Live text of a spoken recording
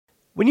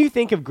When you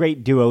think of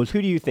great duos,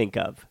 who do you think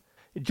of?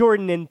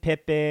 Jordan and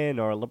Pippen,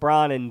 or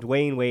LeBron and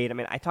Dwayne Wade? I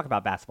mean, I talk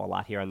about basketball a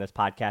lot here on this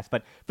podcast,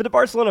 but for the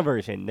Barcelona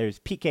version, there's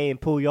Piqué and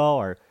Puyol,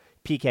 or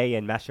Piqué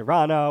and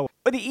Mascherano,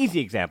 or the easy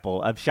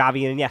example of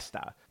Xavi and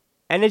Iniesta.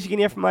 And as you can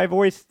hear from my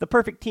voice, the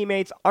perfect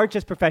teammates aren't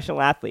just professional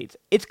athletes.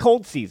 It's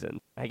cold season.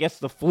 I guess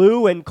the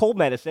flu and cold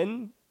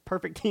medicine,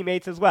 perfect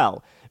teammates as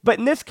well. But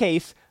in this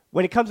case,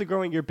 when it comes to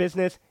growing your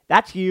business,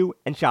 that's you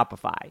and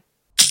Shopify.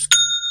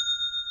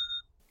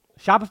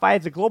 Shopify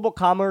is a global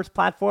commerce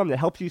platform that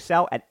helps you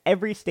sell at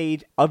every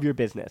stage of your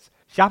business.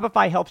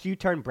 Shopify helps you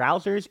turn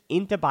browsers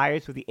into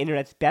buyers with the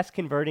internet's best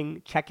converting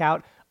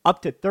checkout,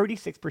 up to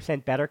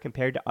 36% better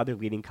compared to other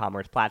leading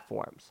commerce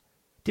platforms.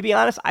 To be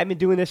honest, I've been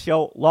doing this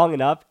show long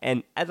enough,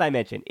 and as I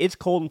mentioned, it's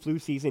cold and flu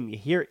season. You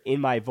hear it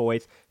in my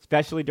voice,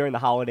 especially during the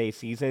holiday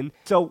season.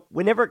 So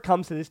whenever it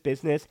comes to this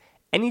business,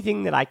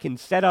 anything that I can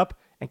set up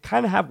and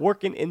kind of have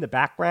working in the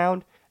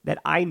background that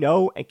I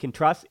know and can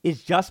trust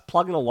is just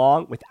plugging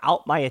along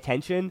without my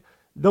attention.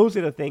 Those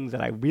are the things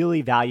that I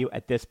really value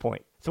at this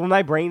point. So when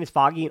my brain is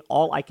foggy and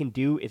all I can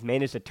do is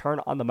manage to turn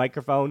on the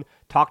microphone,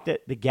 talk to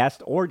the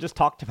guest, or just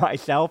talk to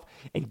myself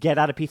and get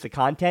out a piece of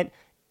content,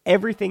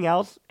 everything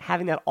else,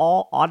 having that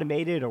all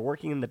automated or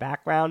working in the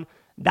background,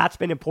 that's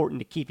been important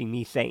to keeping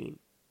me sane.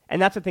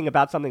 And that's the thing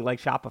about something like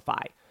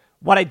Shopify.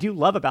 What I do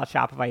love about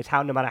Shopify is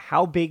how no matter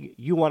how big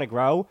you want to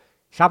grow,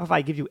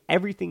 Shopify gives you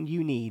everything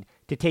you need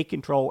to take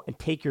control and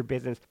take your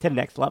business to the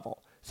next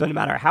level. So no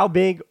matter how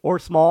big or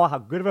small, how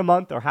good of a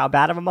month or how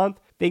bad of a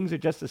month, things are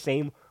just the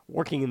same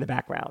working in the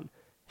background.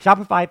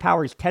 Shopify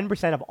powers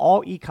 10% of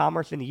all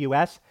e-commerce in the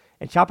US,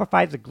 and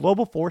Shopify is the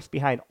global force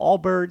behind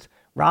Allbirds,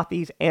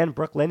 Rothy's, and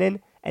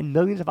Brooklinen, and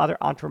millions of other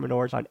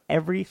entrepreneurs on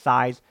every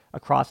size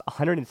across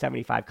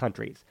 175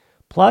 countries.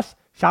 Plus,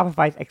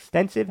 Shopify's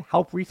extensive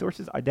help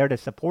resources are there to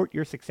support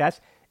your success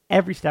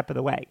every step of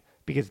the way,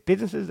 because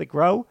businesses that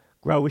grow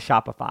with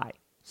Shopify.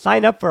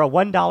 Sign up for a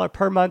 $1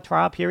 per month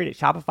trial period at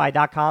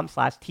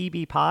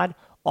shopify.com/tbpod,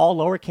 all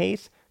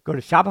lowercase. Go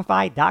to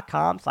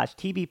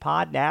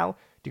shopify.com/tbpod now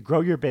to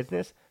grow your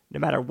business no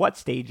matter what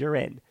stage you're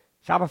in.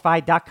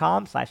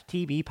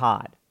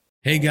 Shopify.com/tbpod.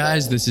 Hey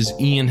guys, this is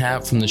Ian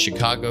Happ from the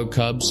Chicago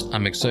Cubs.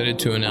 I'm excited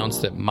to announce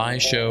that my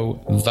show,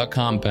 The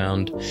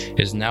Compound,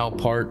 is now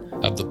part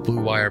of the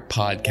Blue Wire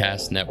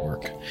Podcast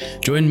Network.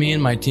 Join me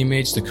and my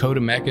teammates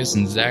Dakota Mekas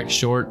and Zach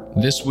Short.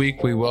 This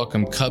week we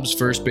welcome Cubs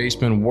first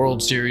baseman,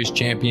 World Series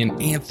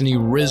champion Anthony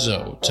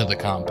Rizzo to The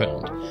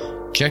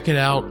Compound. Check it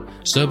out,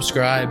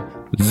 subscribe,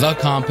 The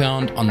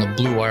Compound on the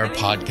Blue Wire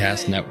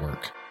Podcast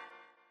Network.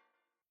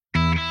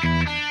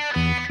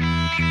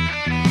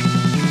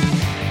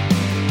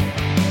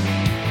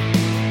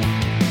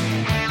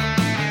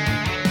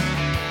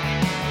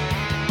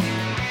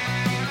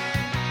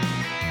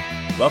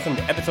 Welcome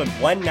to episode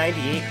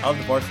 198 of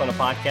the Barcelona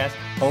Podcast,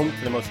 home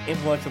to the most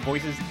influential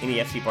voices in the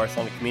FC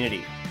Barcelona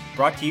community.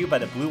 Brought to you by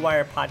the Blue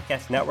Wire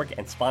Podcast Network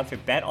and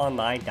sponsored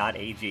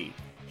betonline.ag.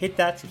 Hit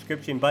that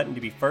subscription button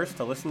to be first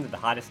to listen to the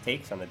hottest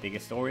takes on the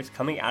biggest stories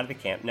coming out of the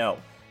Camp Nou.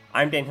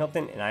 I'm Dan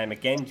Hilton, and I am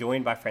again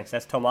joined by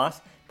Frances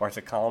Tomas,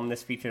 Barca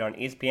columnist featured on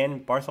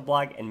ESPN, Barca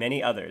Blog, and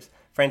many others.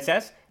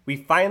 Frances, we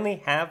finally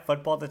have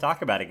football to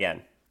talk about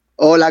again.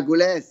 Hola,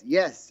 culés.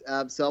 Yes.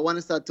 So I want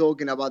to start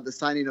talking about the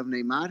signing of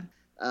Neymar.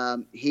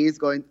 He's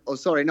going... Oh,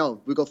 sorry, no.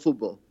 We got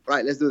football.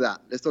 Right, let's do that.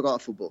 Let's talk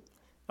about football.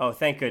 Oh,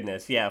 thank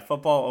goodness. Yeah,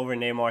 football over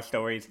Neymar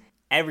stories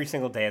every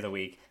single day of the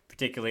week,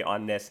 particularly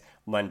on this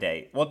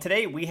Monday. Well,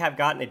 today we have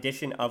got an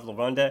edition of La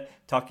Ronda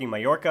talking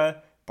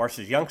Mallorca,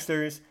 Barca's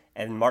youngsters,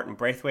 and Martin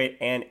Braithwaite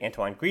and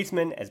Antoine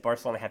Griezmann, as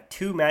Barcelona have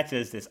two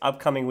matches this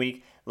upcoming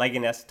week,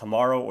 Leganés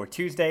tomorrow or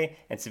Tuesday,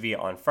 and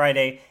Sevilla on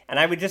Friday. And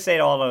I would just say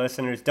to all our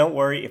listeners, don't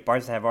worry if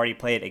Barca have already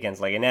played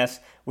against Leganés.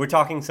 We're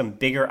talking some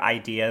bigger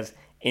ideas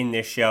in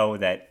this show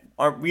that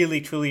aren't really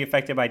truly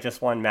affected by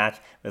just one match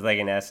with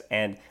Leganés.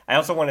 And I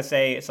also want to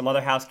say some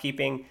other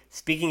housekeeping.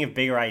 Speaking of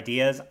bigger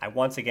ideas, I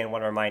once again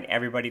want to remind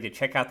everybody to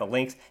check out the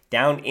links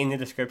down in the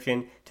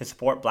description to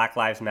support Black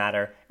Lives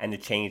Matter and the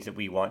change that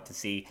we want to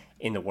see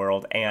in the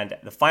world. And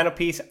the final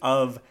piece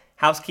of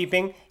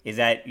housekeeping is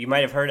that you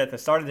might have heard at the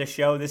start of the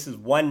show, this is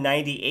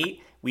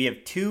 198. We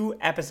have 2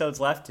 episodes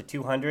left to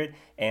 200,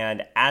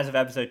 and as of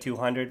episode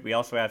 200, we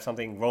also have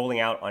something rolling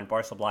out on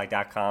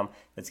barcablog.com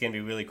that's going to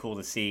be really cool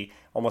to see.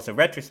 Almost a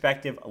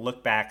retrospective, a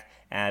look back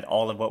at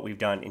all of what we've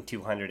done in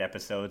 200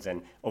 episodes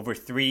and over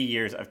 3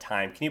 years of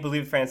time. Can you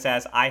believe,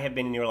 Frances, I have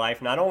been in your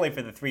life not only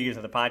for the 3 years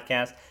of the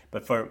podcast,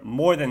 but for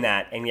more than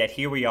that, and yet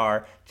here we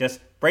are, just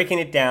breaking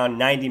it down,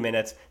 90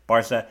 minutes,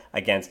 Barca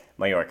against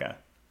Mallorca.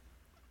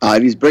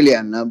 It is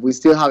brilliant. We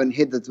still haven't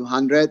hit the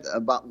 200,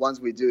 but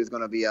once we do, it's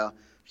going to be a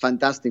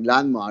fantastic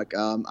landmark,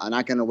 and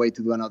I cannot wait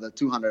to do another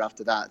 200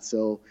 after that.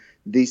 So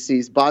this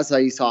is Barca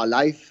is our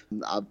life.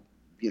 I,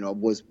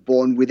 was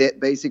born with it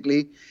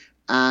basically,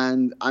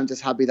 and I'm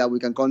just happy that we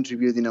can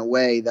contribute in a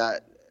way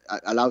that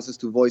allows us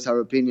to voice our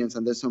opinions.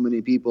 And there's so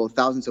many people,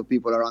 thousands of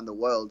people around the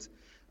world,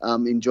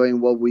 enjoying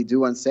what we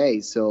do and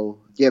say. So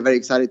yeah, very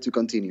excited to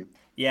continue.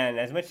 Yeah, and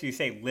as much as you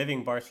say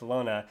living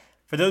Barcelona,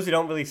 For those who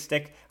don't really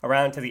stick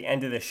around to the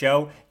end of the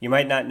show, you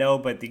might not know,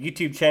 but the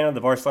YouTube channel,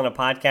 the Barcelona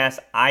Podcast,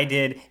 I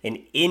did an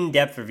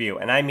in-depth review,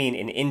 and I mean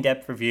an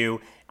in-depth review.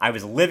 I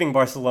was living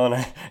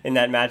Barcelona in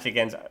that match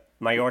against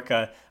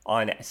Mallorca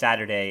on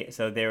Saturday.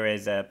 So there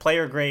is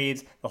player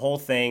grades, the whole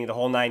thing, the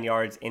whole 9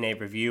 yards in a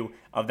review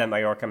of that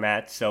Mallorca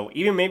match. So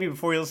even maybe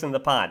before you listen to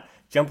the pod,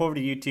 jump over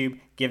to YouTube,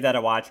 give that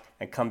a watch,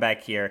 and come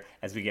back here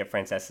as we get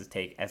Frances's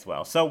take as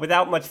well. So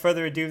without much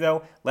further ado,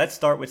 though, let's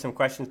start with some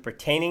questions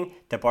pertaining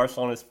to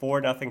Barcelona's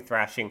 4-0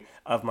 thrashing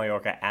of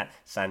Mallorca at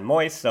San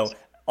Mois. So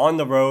on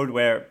the road,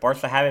 where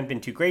Barca haven't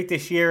been too great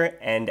this year,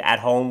 and at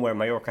home, where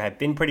Mallorca have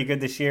been pretty good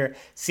this year,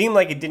 seemed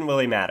like it didn't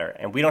really matter.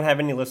 And we don't have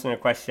any listener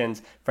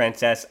questions,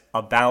 Frances,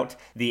 about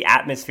the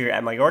atmosphere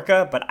at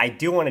Mallorca, but I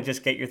do want to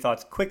just get your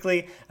thoughts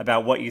quickly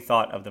about what you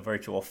thought of the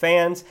virtual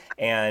fans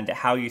and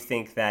how you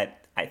think that,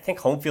 I think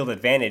home field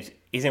advantage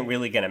isn't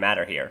really going to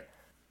matter here.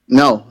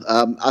 No,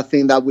 I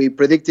think that we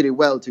predicted it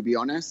well, to be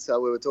honest.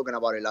 We were talking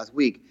about it last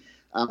week.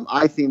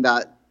 I think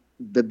that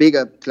the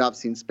bigger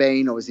clubs in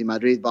Spain, obviously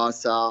Madrid,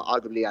 Barca,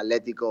 arguably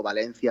Atletico,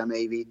 Valencia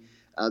maybe,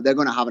 they're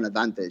going to have an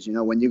advantage. You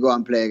know, when you go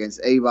and play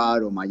against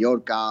Eibar or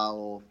Mallorca,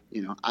 or,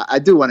 you know, I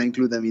do want to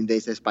include them in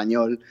this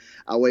Espanyol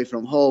away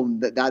from home.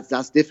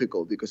 That's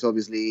difficult because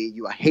obviously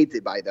you are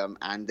hated by them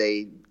and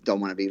they don't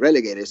want to be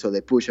relegated. So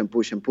they push and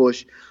push and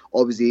push,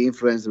 obviously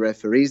influence the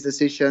referee's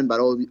decision,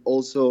 but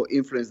also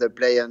influence their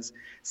players'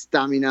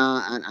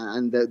 stamina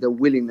and the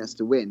willingness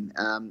to win.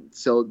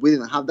 So we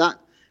didn't have that.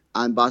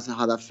 And Barca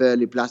had a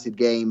fairly placid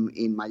game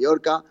in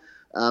Mallorca.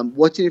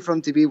 Watching it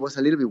from TV was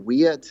a little bit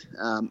weird.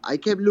 I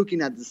kept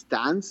looking at the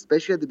stands,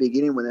 especially at the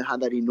beginning when they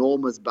had that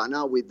enormous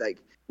banner with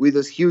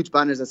those huge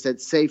banners that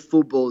said "Save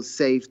football,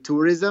 save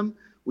tourism,"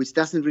 which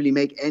doesn't really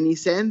make any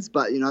sense.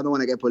 But, you know, I don't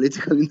want to get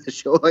political in the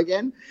show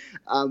again.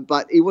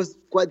 But it was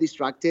quite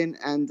distracting.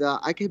 And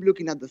I kept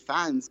looking at the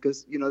fans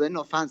because, you know, they're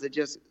not fans. They're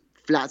just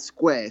flat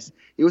squares.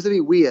 It was a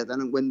bit weird,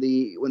 and when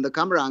the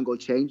camera angle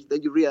changed,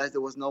 then you realize there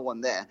was no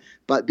one there.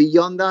 But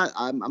beyond that,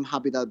 I'm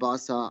happy that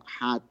Barca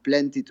had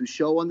plenty to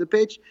show on the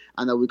pitch,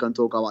 and that we can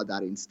talk about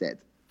that instead.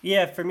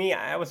 Yeah, for me,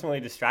 I wasn't really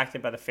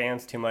distracted by the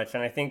fans too much,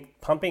 and I think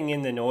pumping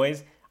in the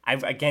noise, I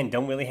again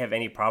don't really have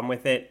any problem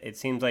with it. It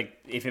seems like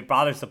if it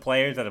bothers the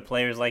players or the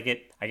players like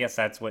it, I guess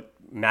that's what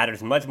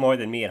matters much more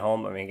than me at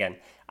home. I mean, again,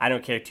 I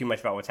don't care too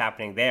much about what's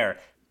happening there.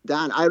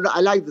 Dan,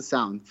 I like the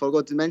sound.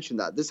 Forgot to mention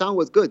that. The sound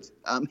was good.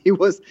 It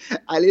was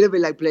a little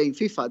bit like playing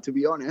FIFA, to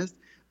be honest.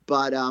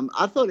 But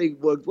I thought it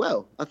worked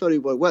well.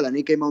 And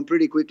it came on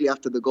pretty quickly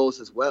after the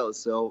goals as well.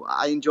 So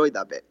I enjoyed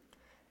that bit.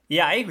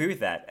 Yeah, I agree with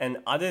that. And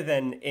other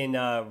than in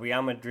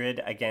Real Madrid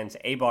against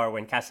Eibar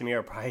when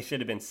Casemiro probably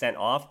should have been sent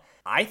off,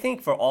 I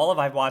think for all of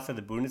I've watched of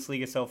the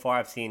Bundesliga so far,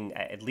 I've seen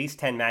at least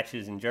 10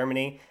 matches in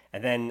Germany.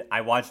 And then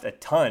I watched a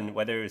ton,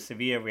 whether it was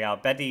Sevilla, Real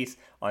Betis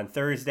on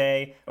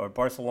Thursday or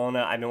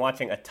Barcelona. I've been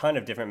watching a ton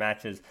of different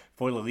matches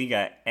for La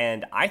Liga.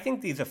 And I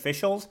think these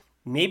officials,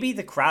 maybe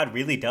the crowd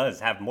really does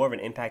have more of an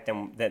impact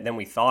than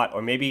we thought.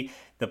 Or maybe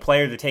the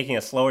players are taking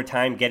a slower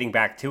time getting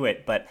back to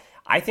it. But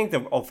I think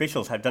the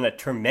officials have done a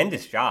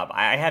tremendous job.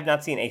 I have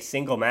not seen a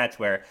single match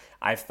where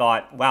I've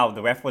thought, wow,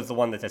 the ref was the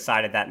one that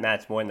decided that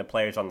match more than the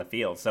players on the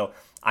field. So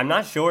I'm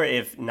not sure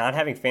if not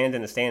having fans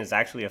in the stands is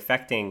actually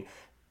affecting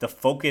the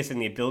focus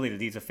and the ability that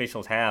these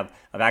officials have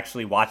of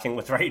actually watching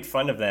what's right in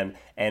front of them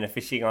and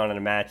officiating on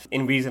a match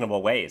in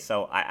reasonable ways.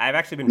 So I've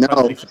actually been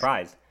pleasantly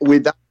surprised.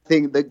 With that, I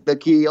think the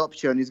key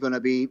option is going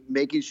to be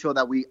making sure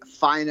that we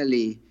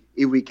finally,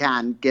 if we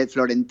can, get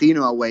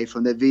Florentino away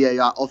from the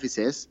VAR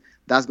offices.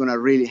 That's going to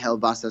really help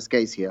Barca's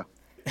case here.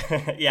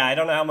 Yeah, I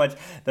don't know how much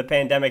the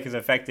pandemic has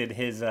affected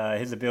his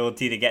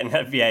ability to get in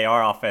that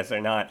VAR office or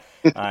not,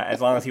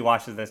 as long as he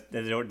washes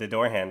the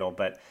door handle.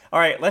 But all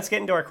right, let's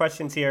get into our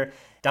questions here.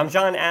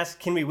 Damjan asks,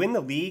 can we win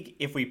the league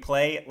if we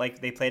play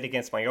like they played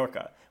against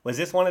Mallorca? Was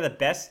this one of the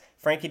best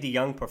Frankie de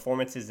Jong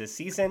performances this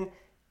season?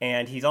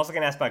 And he's also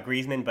going to ask about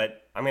Griezmann,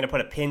 but I'm going to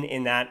put a pin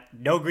in that.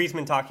 No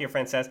Griezmann talk here,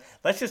 Frances.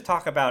 Let's just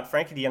talk about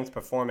Frankie de Jong's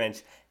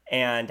performance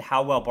and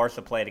how well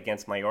Barca played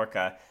against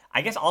Mallorca.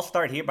 I guess I'll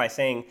start here by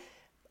saying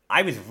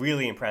I was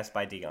really impressed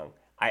by de Jong.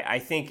 I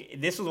think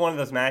this was one of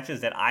those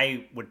matches that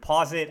I would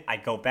pause it,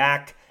 I'd go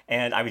back,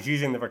 and I was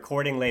using the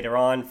recording later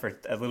on for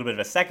a little bit of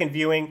a second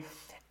viewing.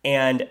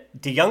 And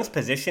de Jong's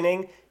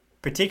positioning,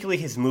 particularly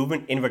his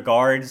movement in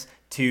regards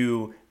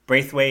to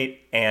Braithwaite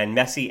and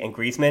Messi and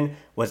Griezmann,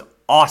 was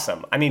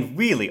awesome. I mean,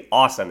 really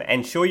awesome.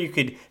 And sure, you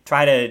could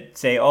try to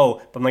say,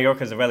 oh, but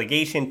Mallorca's a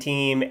relegation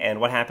team, and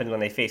what happens when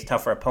they face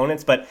tougher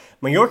opponents. But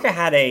Mallorca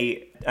had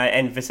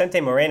and Vicente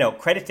Moreno,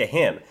 credit to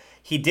him,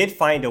 he did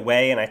find a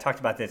way, and I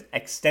talked about this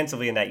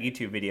extensively in that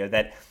YouTube video,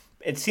 that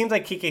It seems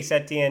like Quique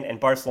Setien and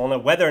Barcelona,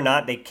 whether or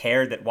not they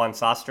care that Juan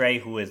Sastre,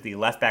 who is the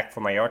left back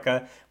for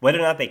Mallorca, whether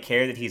or not they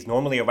care that he's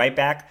normally a right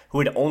back who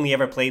had only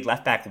ever played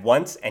left back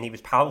once, and he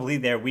was probably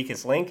their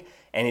weakest link,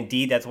 and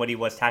indeed that's what he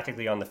was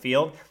tactically on the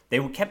field, they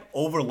kept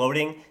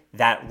overloading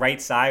that right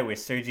side with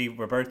Sergi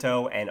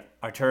Roberto and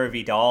Arturo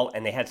Vidal,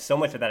 and they had so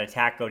much of that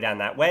attack go down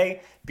that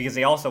way because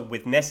they also,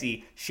 with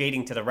Messi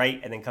shading to the right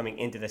and then coming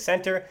into the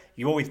center,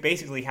 you always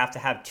basically have to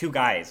have two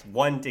guys,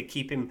 one to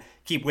keep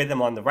with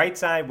him on the right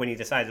side when he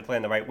decides to play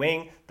on the right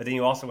wing, but then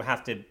you also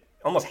have to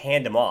almost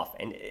hand him off,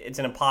 and it's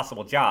an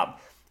impossible job.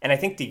 And I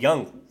think De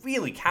Jong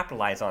really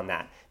capitalized on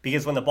that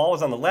because when the ball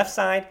was on the left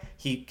side,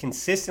 he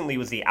consistently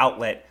was the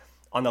outlet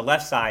on the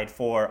left side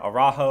for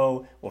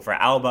Araujo or for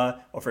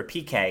Alba or for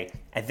Piqué,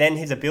 and then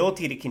his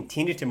ability to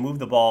continue to move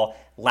the ball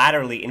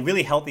laterally in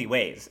really healthy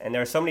ways. And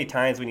there are so many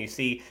times when you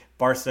see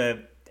Barca,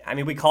 I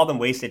mean, we call them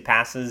wasted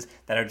passes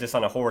that are just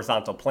on a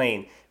horizontal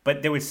plane,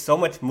 but there was so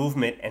much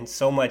movement and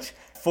so much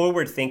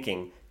forward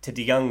thinking to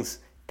De Jong's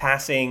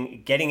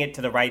passing, getting it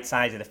to the right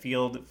side of the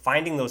field,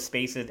 finding those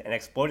spaces and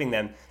exploiting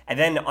them. And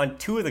then on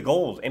two of the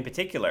goals in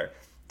particular,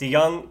 De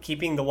Jong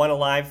keeping the one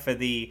alive for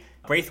the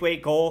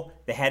Braithwaite goal,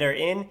 the header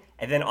in,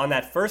 and then on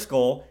that first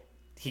goal,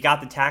 he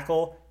got the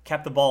tackle,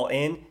 kept the ball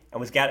in,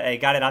 and got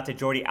it out to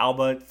Jordi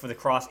Alba for the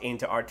cross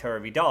into Arturo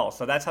Vidal.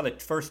 So that's how the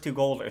first two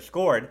goals are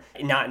scored,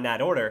 not in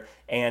that order.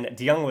 And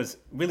De Jong was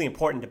really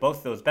important to both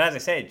of those. But as I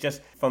said,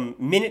 just from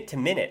minute to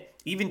minute,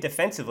 even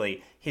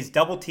defensively, his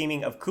double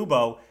teaming of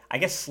Kubo, I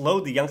guess,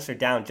 slowed the youngster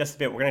down just a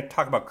bit. We're going to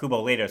talk about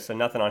Kubo later, so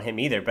nothing on him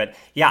either. But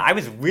yeah, I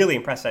was really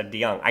impressed with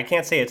De Jong. I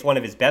can't say it's one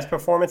of his best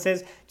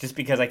performances, just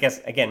because I guess,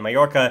 again,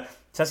 Mallorca,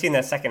 especially in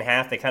that second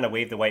half, they kind of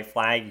waved the white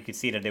flag. You could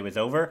see that it was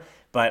over.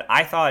 But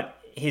I thought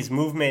his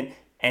movement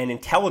and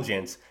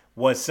intelligence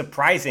was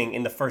surprising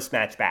in the first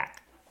match back.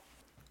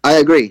 I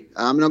agree.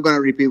 I'm not going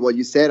to repeat what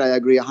you said. I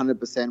agree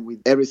 100%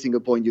 with every single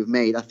point you've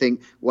made. I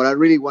think what I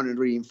really want to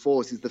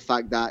reinforce is the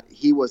fact that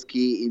he was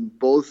key in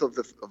both of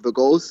the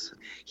goals.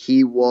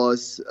 He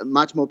was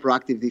much more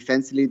proactive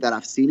defensively than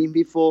I've seen him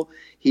before.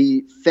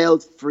 He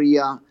felt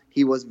freer.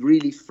 He was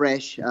really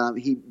fresh.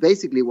 He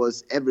basically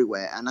was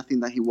everywhere. And I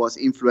think that he was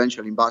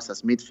influential in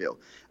Barca's midfield.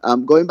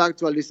 Going back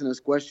to our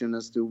listener's question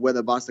as to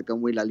whether Barca can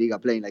win La Liga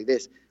playing like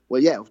this.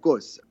 Well, yeah, of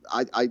course.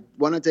 I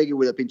want to take it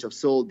with a pinch of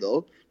salt,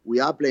 though. We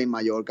are playing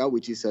Mallorca,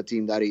 which is a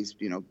team that is,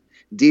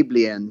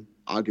 deeply and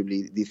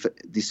arguably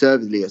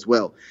deservedly as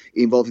well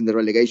involved in the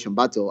relegation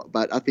battle.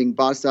 But I think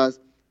Barca's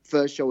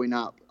first showing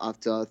up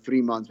after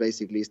 3 months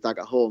basically stuck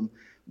at home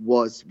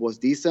was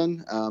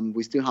decent.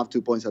 We still have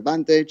 2 points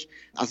advantage.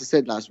 As I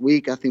said last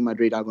week, I think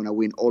Madrid are going to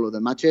win all of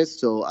the matches.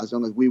 So as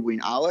long as we win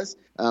ours,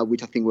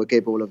 which I think we're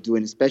capable of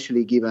doing,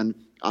 especially given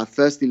our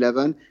first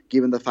 11,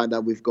 given the fact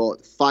that we've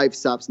got 5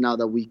 subs now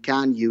that we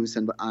can use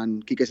and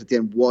Quique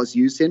Setien was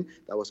using,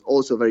 that was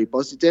also very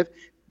positive.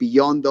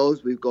 Beyond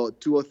those, we've got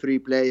 2 or 3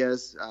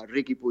 players,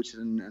 Ricky Puig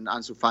and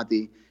Ansu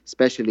Fati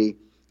especially,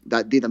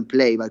 that didn't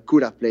play but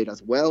could have played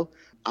as well.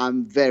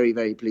 I'm very,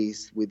 very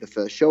pleased with the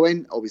first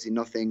showing. Obviously,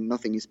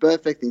 nothing is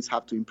perfect. Things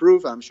have to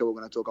improve. I'm sure we're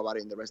going to talk about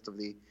it in the rest of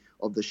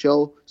the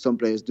show. Some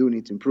players do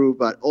need to improve,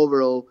 but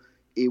overall,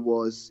 it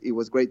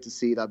was great to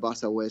see that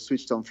Barca were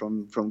switched on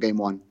from game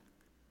one.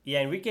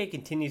 Yeah, Enrique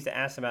continues to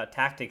ask about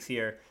tactics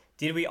here.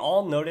 Did we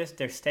all notice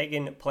Ter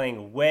Stegen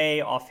playing way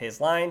off his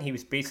line? He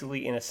was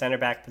basically in a center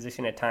back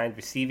position at times,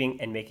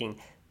 receiving and making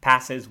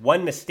passes.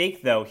 One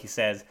mistake, though, he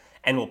says,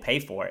 and will pay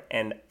for it.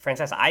 And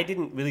Francesca, I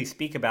didn't really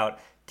speak about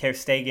Ter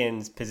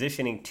Stegen's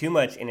positioning too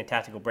much in a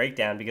tactical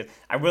breakdown because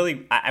I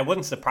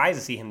wasn't surprised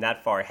to see him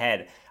that far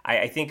ahead.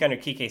 I think under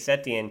Quique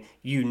Setien,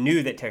 you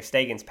knew that Ter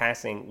Stegen's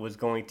passing was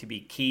going to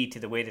be key to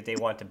the way that they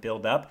want to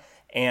build up.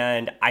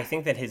 And I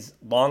think that his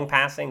long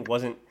passing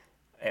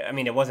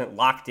it wasn't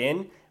locked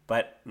in,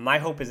 but my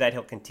hope is that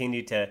he'll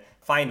continue to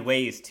find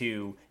ways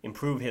to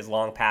improve his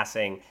long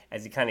passing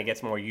as he kind of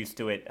gets more used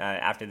to it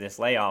after this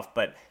layoff.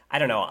 But I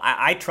don't know.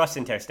 I trust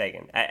in Ter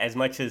Stegen as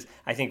much as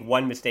I think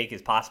one mistake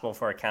is possible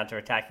for a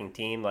counter-attacking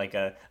team like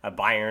a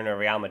Bayern or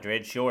Real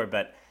Madrid, sure.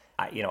 But,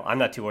 I'm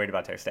not too worried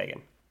about Ter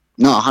Stegen.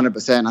 No,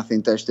 100%. I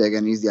think Ter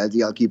Stegen is the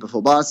ideal keeper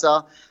for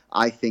Barca.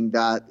 I think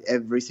that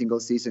every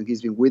single season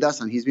he's been with us,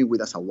 and he's been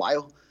with us a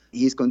while.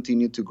 He's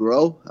continued to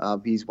grow.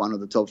 He's one of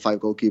the top 5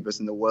 goalkeepers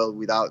in the world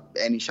without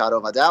any shadow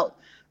of a doubt.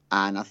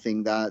 And I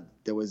think that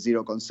there were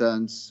zero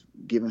concerns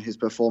given his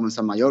performance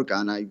at Mallorca.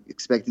 And I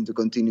expect him to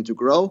continue to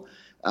grow,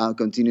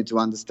 continue to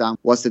understand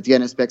what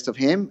Setien expects of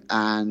him.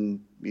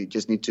 And we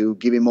just need to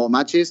give him more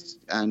matches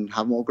and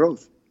have more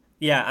growth.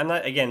 Yeah, I'm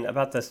not, again,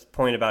 about this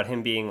point about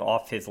him being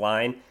off his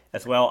line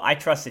as well. I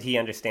trust that he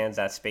understands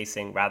that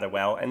spacing rather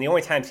well. And the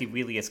only times he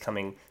really is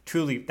coming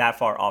truly that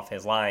far off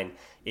his line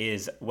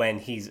is when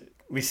he's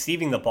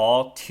receiving the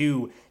ball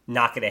to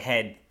knock it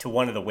ahead to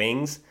one of the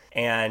wings.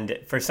 And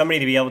for somebody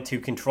to be able to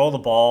control the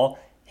ball,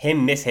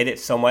 him mishit it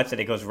so much that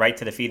it goes right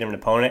to the feet of an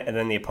opponent, and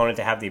then the opponent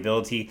to have the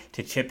ability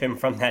to chip him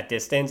from that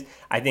distance,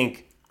 I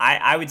think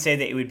I would say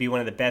that it would be one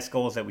of the best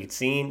goals that we'd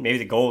seen, maybe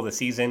the goal of the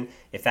season,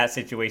 if that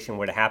situation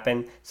were to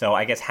happen. So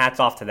I guess hats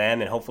off to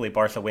them, and hopefully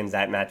Barca wins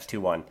that match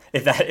 2-1,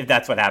 if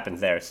that's what happens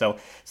there. So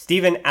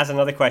Steven has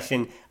another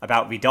question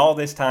about Vidal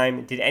this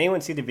time. Did anyone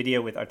see the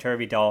video with Arturo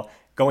Vidal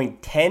going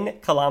 10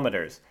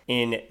 kilometers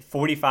in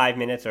 45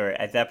 minutes, or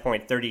at that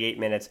point 38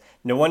 minutes?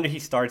 No wonder he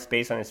starts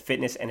based on his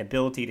fitness and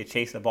ability to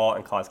chase the ball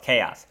and cause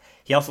chaos.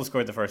 He also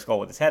scored the first goal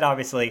with his head,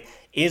 obviously.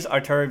 Is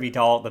Arturo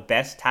Vidal the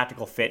best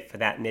tactical fit for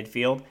that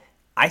midfield?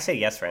 I say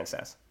yes,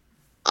 Frances.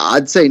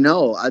 I'd say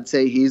no. I'd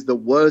say he's the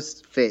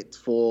worst fit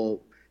for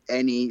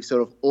any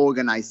sort of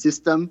organized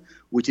system,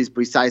 which is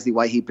precisely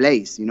why he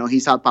plays.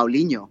 He's our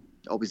Paulinho,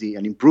 obviously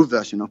an improved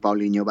version of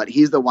Paulinho, but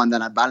he's the one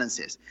that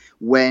balances.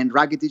 When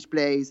Rakitic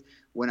plays,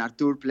 when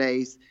Artur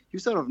plays, you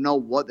sort of know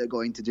what they're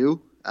going to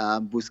do.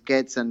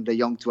 Busquets and De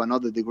Jong to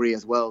another degree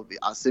as well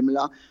are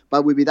similar.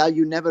 But with Vidal,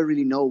 you never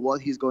really know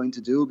what he's going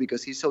to do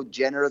because he's so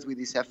generous with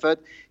his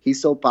effort.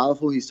 He's so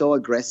powerful. He's so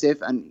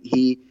aggressive. And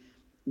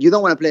you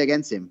don't want to play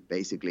against him,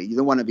 basically. You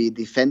don't want to be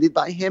defended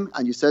by him.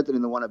 And you certainly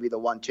don't want to be the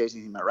one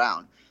chasing him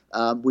around,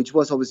 which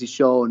was obviously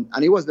shown.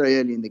 And it was very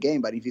early in the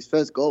game. But if his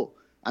first goal,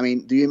 I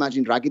mean, do you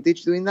imagine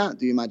Rakitic doing that?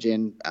 Do you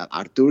imagine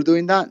Artur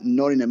doing that?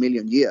 Not in a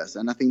million years.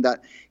 And I think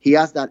that he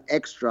has that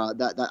extra,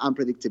 that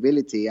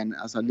unpredictability. And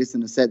as our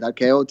listener said, that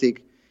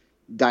chaotic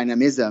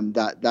dynamism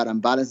that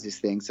unbalances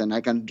things. And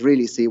I can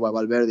really see why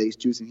Valverde is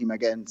choosing him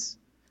against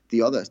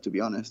the others, to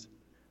be honest.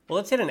 Well,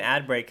 let's hit an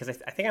ad break because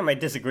I think I might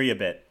disagree a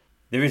bit.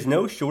 There is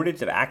no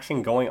shortage of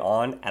action going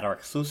on at our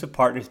exclusive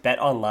partners,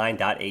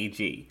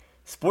 betonline.ag.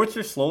 Sports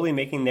are slowly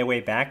making their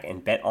way back,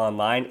 and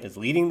BetOnline is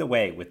leading the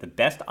way with the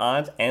best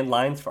odds and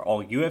lines for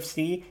all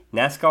UFC,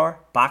 NASCAR,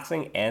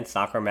 boxing, and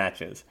soccer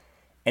matches.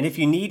 And if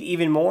you need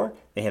even more,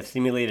 they have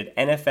simulated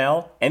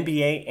NFL,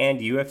 NBA, and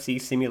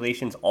UFC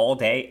simulations all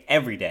day,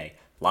 every day,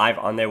 live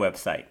on their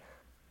website.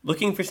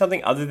 Looking for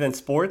something other than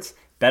sports?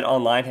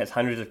 BetOnline has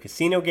hundreds of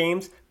casino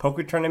games,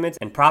 poker tournaments,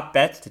 and prop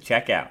bets to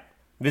check out.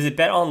 Visit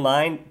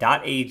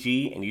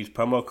betonline.ag and use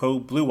promo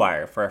code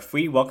BlueWire for a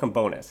free welcome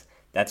bonus.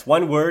 That's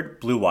one word,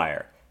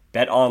 BlueWire.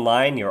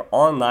 BetOnline, your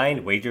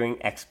online wagering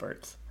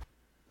experts.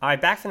 All right,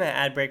 back from that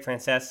ad break,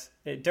 Frances.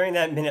 During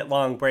that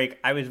minute-long break,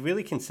 I was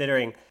really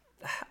considering,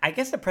 I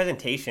guess, the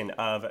presentation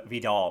of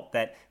Vidal,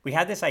 that we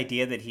had this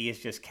idea that he is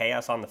just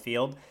chaos on the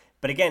field.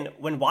 But again,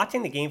 when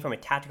watching the game from a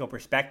tactical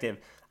perspective,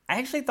 I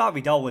actually thought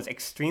Vidal was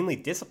extremely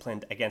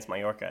disciplined against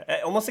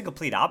Mallorca. Almost the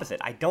complete opposite.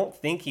 I don't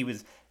think he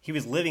was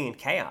living in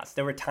chaos.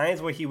 There were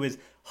times where he was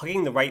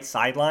hugging the right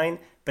sideline,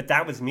 but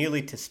that was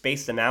merely to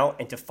space them out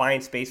and to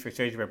find space for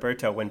Sergio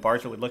Roberto when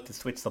Barca would look to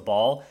switch the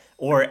ball,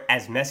 or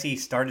as Messi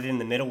started in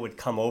the middle would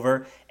come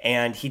over.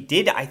 And he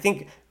did, I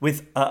think,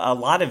 with a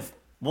lot of,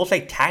 we'll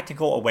say,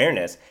 tactical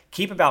awareness,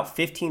 keep about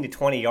 15 to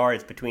 20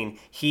 yards between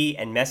he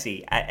and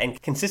Messi,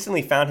 and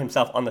consistently found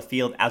himself on the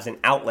field as an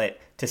outlet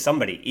to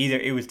somebody. Either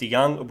it was De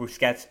Jong or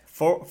Busquets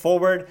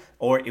forward,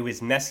 or it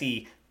was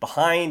Messi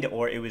behind,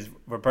 or it was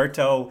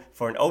Roberto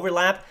for an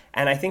overlap.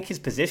 And I think his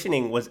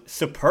positioning was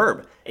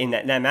superb in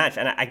that match.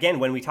 And again,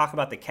 when we talk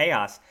about the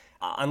chaos,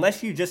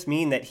 unless you just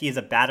mean that he is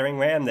a battering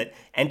ram that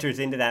enters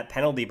into that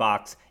penalty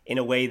box in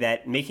a way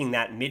that making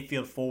that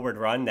midfield forward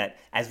run that,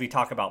 as we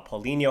talk about,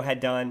 Paulinho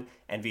had done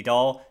and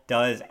Vidal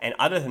does. And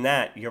other than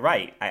that, you're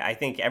right. I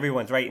think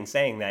everyone's right in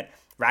saying that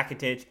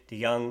Rakitic,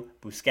 De Jong,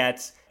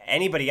 Busquets,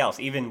 anybody else,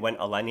 even when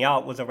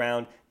Alanya was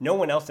around, no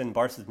one else in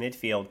Barca's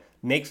midfield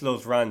makes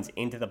those runs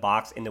into the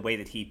box in the way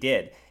that he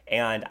did.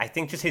 And I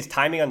think just his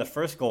timing on the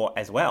first goal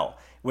as well,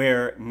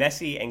 where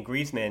Messi and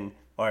Griezmann,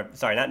 or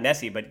sorry, not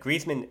Messi, but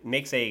Griezmann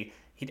makes I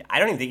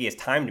don't even think he has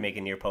time to make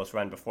a near post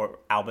run before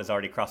Alba's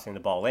already crossing the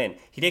ball in.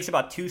 He takes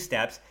about 2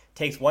 steps,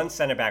 takes one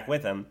center back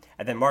with him,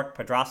 and then Marc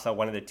Pedraza,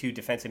 one of the 2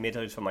 defensive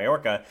midfielders from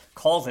Mallorca,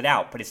 calls it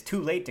out, but it's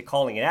too late to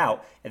calling it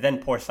out, and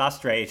then poor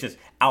Sastre is just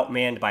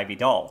outmanned by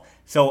Vidal.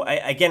 So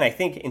again, I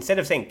think instead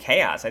of saying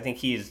chaos, I think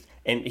he's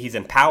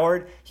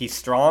empowered, he's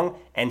strong,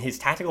 and his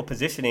tactical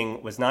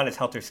positioning was not as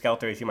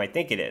helter-skelter as you might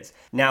think it is.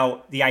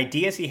 Now, the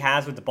ideas he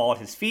has with the ball at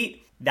his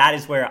feet, that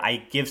is where I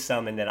give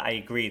some, and that I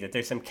agree that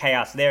there's some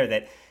chaos there,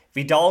 that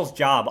Vidal's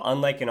job,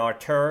 unlike an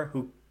Artur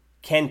who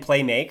can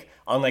play make,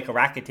 unlike a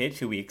Rakitic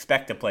who we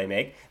expect to play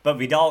make, but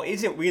Vidal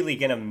isn't really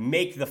going to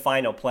make the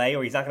final play,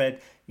 or he's not going to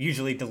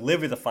usually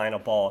deliver the final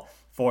ball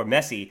for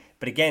Messi.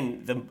 But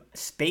again, the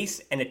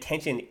space and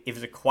attention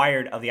is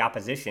required of the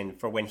opposition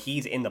for when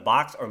he's in the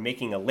box or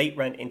making a late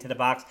run into the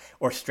box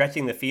or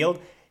stretching the field.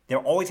 There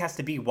always has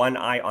to be one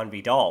eye on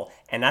Vidal.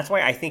 And that's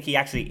why I think he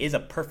actually is a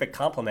perfect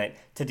complement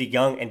to De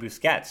Jong and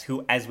Busquets,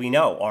 who, as we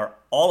know, are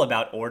all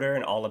about order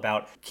and all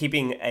about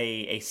keeping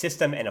a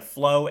system and a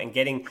flow and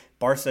getting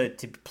Barca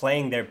to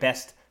playing their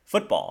best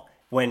football,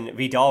 when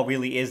Vidal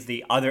really is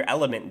the other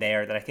element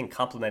there that I think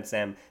complements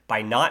them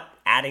by not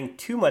adding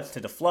too much to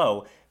the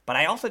flow. But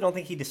I also don't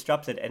think he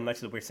disrupts it as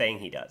much as we're saying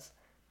he does.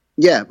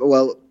 Yeah,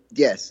 well,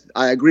 yes,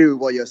 I agree with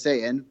what you're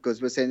saying,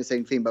 because we're saying the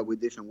same thing, but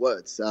with different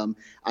words.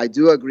 I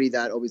do agree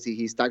that obviously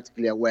he's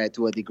tactically aware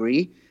to a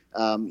degree,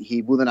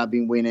 he wouldn't have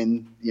been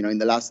winning, in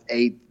the last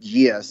 8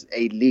 years,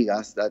 8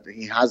 ligas that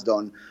he has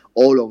done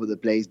all over the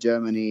place,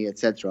 Germany,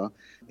 etc.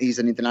 He's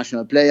an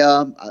international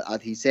player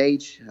at his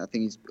age. I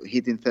think he's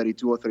hitting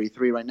 32 or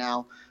 33 right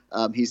now.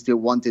 He's still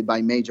wanted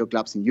by major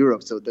clubs in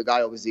Europe. So the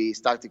guy obviously is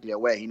tactically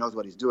aware. He knows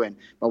what he's doing.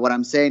 But what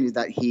I'm saying is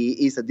that he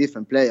is a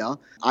different player.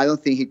 I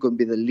don't think he could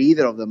be the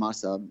leader of the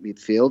Barca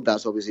midfield.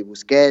 That's obviously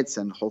Busquets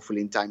and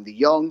hopefully in time De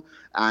Jong.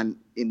 And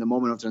in the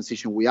moment of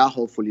transition, we are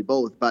hopefully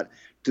both. But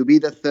to be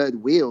the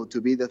third wheel,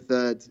 to be the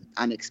third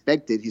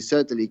unexpected, he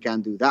certainly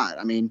can do that.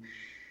 I mean,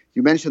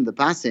 you mentioned the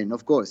passing.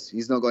 Of course,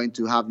 he's not going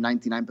to have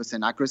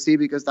 99% accuracy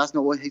because that's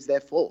not what he's there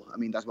for. I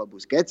mean, that's what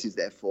Busquets is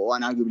there for.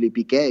 And arguably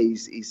Piqué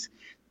is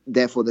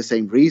there for the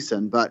same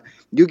reason. But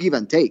you give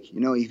and take.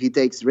 If he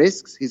takes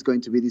risks, he's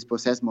going to be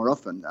dispossessed more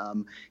often.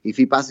 If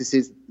he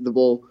passes the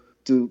ball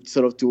to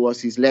sort of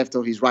towards his left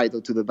or his right or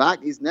to the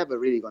back, he's never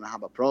really going to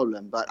have a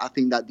problem. But I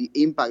think that the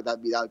impact that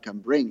Vidal can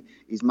bring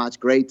is much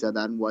greater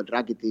than what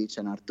Rakitic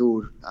and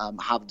Artur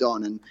have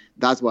done. And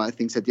that's why I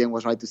think Setien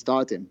was right to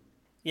start him.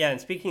 Yeah,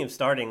 and speaking of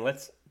starting,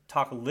 let's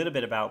talk a little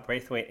bit about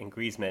Braithwaite and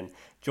Griezmann.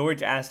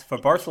 George asked, for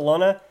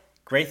Barcelona,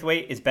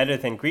 Braithwaite is better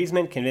than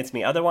Griezmann, convince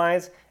me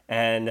otherwise.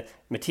 And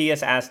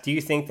Matthias asked, do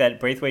you think that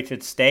Braithwaite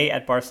should stay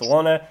at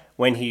Barcelona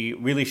when he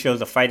really shows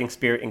a fighting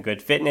spirit and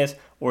good fitness,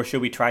 or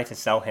should we try to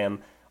sell him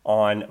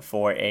on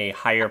for a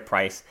higher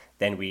price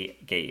than we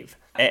gave?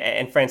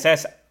 And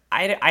Frances,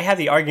 I have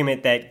the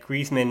argument that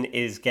Griezmann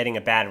is getting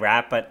a bad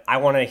rap, but I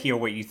want to hear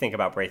what you think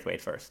about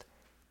Braithwaite first.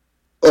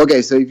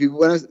 Okay, so if you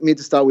want me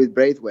to start with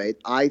Braithwaite,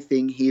 I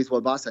think he's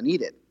what Barca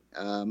needed.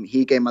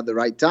 He came at the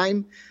right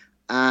time,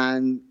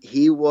 and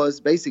he was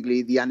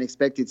basically the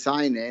unexpected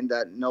signing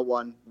that no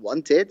one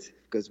wanted,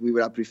 because we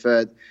would have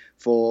preferred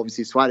for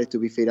obviously Suarez to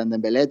be fit and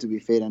Dembélé to be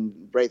fit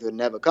and Braithwaite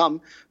never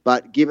come.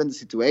 But given the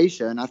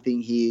situation, I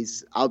think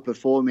he's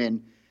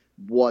outperforming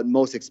what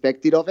most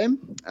expected of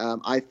him.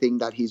 I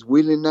think that his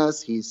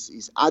willingness,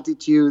 his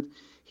attitude,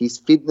 his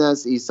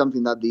fitness is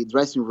something that the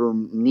dressing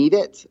room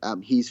needed.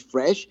 He's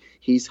fresh.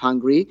 He's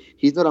hungry.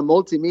 He's not a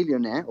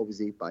multi-millionaire,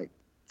 obviously, by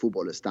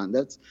footballer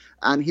standards.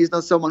 And he's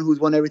not someone who's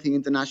won everything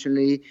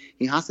internationally.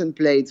 He hasn't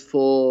played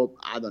for,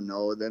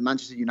 the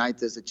Manchester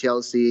Uniteds, the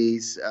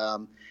Chelseas.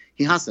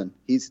 He hasn't.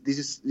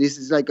 This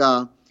is like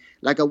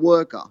a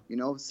worker,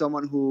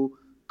 someone who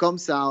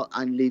comes out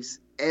and leaves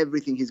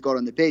everything he's got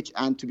on the pitch.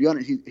 And to be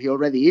honest, he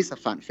already is a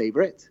fan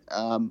favorite.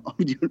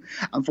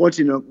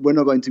 Unfortunately, we're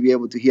not going to be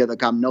able to hear the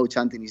Camp Nou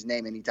chanting his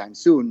name anytime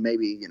soon.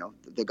 Maybe,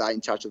 the guy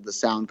in charge of the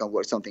sound can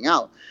work something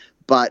out.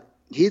 But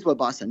he's what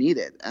Barca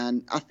needed.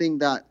 And I think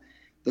that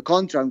the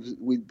contrast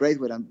with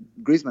Braithwaite and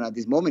Griezmann at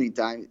this moment in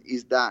time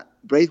is that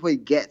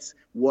Braithwaite gets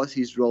what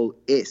his role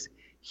is.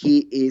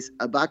 He is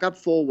a backup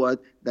forward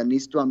that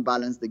needs to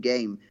unbalance the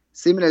game.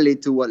 Similarly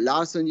to what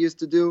Larsson used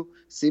to do,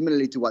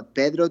 similarly to what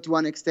Pedro to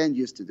an extent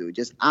used to do.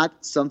 Just add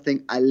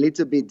something a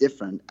little bit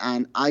different.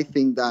 And I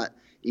think that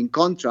in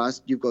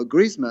contrast, you've got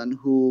Griezmann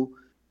who,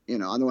 I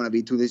don't want to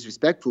be too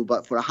disrespectful,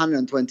 but for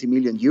 120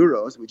 million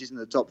euros, which is in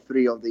the top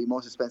 3 of the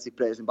most expensive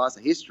players in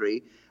Barca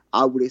history,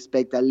 I would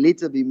expect a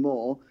little bit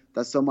more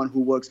than someone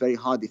who works very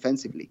hard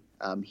defensively.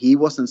 He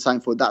wasn't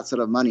signed for that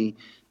sort of money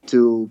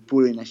to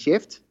put in a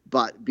shift,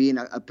 but being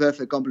a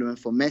perfect complement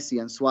for Messi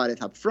and Suarez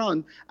up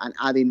front and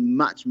adding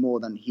much more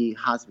than he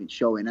has been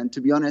showing. And to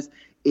be honest,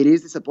 it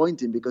is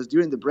disappointing because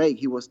during the break,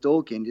 he was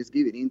talking, just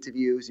giving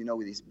interviews,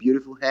 with his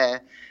beautiful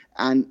hair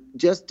and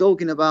just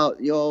talking about,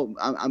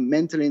 I'm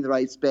mentally in the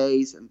right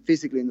space, I'm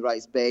physically in the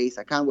right space.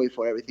 I can't wait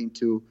for everything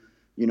to,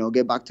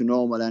 get back to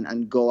normal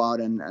and go out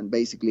and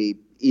basically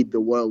eat the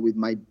world with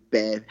my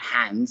bare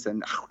hands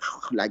and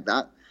like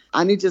that.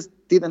 And it just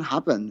didn't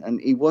happen.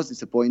 And it was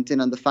disappointing.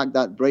 And the fact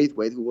that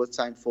Braithwaite, who was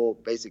signed for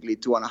basically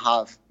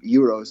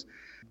 €2.5,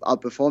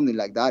 outperformed him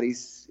like that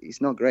is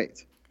not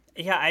great.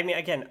 Yeah, I mean,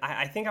 again,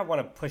 I think I want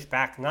to push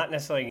back, not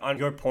necessarily on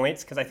your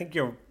points, because I think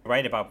you're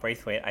right about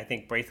Braithwaite. I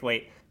think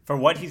Braithwaite, for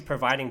what he's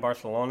providing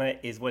Barcelona,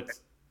 is what's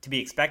to be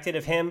expected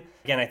of him.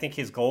 Again, I think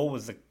his goal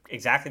was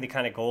exactly the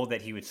kind of goal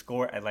that he would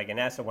score at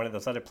Leganés or one of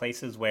those other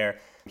places where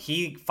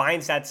he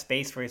finds that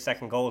space for his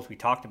second goal, as we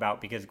talked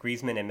about, because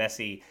Griezmann and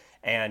Messi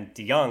and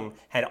De Jong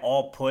had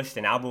all pushed,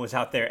 and Alba was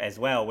out there as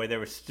well, where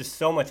there was just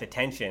so much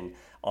attention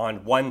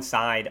on one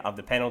side of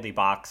the penalty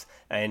box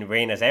in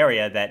Reina's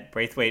area that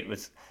Braithwaite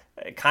was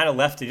kind of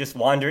left to just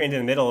wander into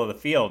the middle of the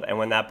field. And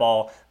when that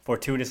ball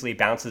fortuitously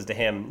bounces to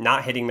him,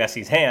 not hitting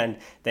Messi's hand,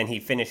 then he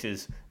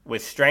finishes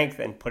with strength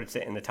and puts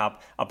it in the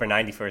upper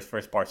 90 for his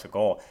first Barca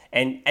goal.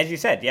 And as you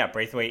said, yeah,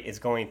 Braithwaite is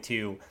going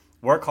to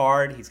work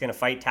hard. He's going to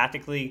fight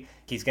tactically.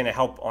 He's going to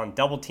help on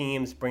double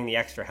teams, bring the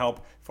extra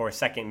help for a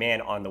second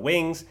man on the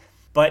wings.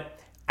 But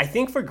I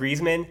think for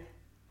Griezmann,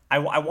 I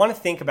want to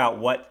think about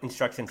what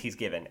instructions he's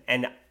given.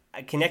 And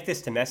I connect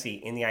this to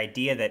Messi in the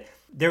idea that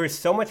there is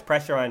so much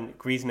pressure on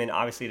Griezmann,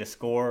 obviously, to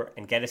score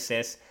and get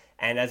assists.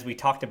 And as we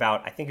talked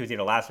about, I think it was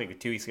either last week or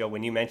 2 weeks ago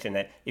when you mentioned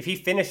that if he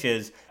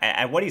finishes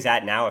at what he's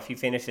at now, if he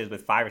finishes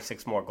with 5 or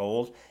 6 more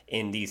goals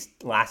in these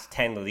last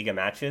 10 La Liga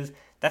matches,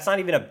 that's not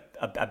even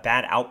a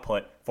bad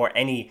output for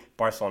any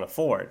Barcelona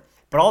forward.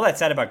 But all that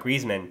said about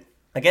Griezmann,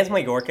 against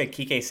Mallorca,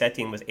 Quique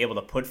Setien was able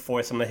to put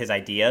forth some of his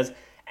ideas.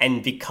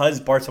 And because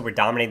Barca were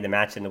dominating the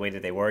match in the way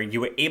that they were,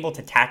 you were able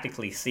to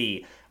tactically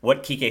see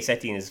what Quique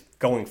Setien is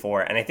going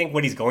for. And I think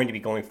what he's going to be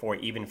going for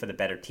even for the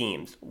better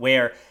teams.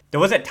 Where there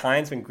was at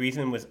times when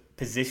Griezmann was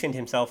positioned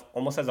himself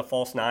almost as a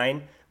false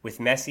nine with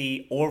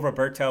Messi or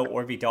Roberto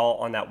or Vidal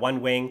on that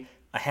one wing,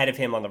 ahead of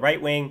him on the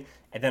right wing.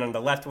 And then on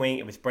the left wing,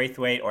 it was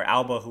Braithwaite or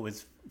Alba who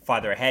was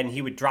farther ahead. And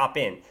he would drop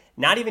in,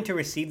 not even to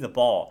receive the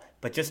ball,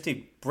 but just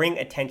to bring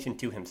attention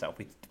to himself.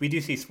 We do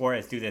see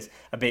Suarez do this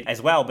a bit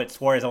as well, but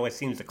Suarez always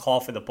seems to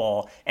call for the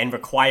ball and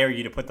require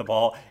you to put the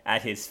ball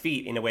at his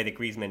feet in a way that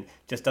Griezmann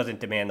just doesn't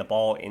demand the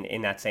ball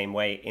in that same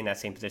way, in that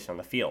same position on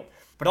the field.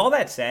 But all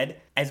that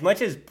said, as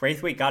much as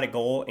Braithwaite got a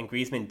goal and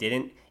Griezmann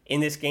didn't in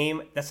this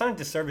game, that's not a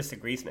disservice to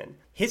Griezmann.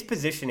 His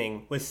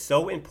positioning was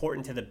so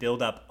important to the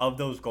buildup of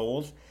those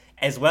goals,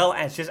 as well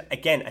as just,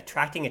 again,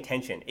 attracting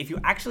attention. If you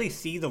actually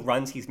see the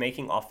runs he's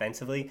making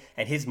offensively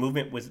and his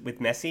movement was with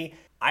Messi,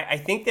 I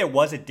think there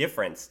was a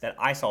difference that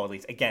I saw, at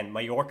least. Again,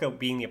 Mallorca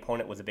being the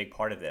opponent was a big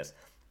part of this.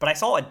 But I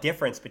saw a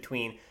difference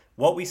between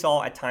what we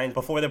saw at times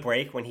before the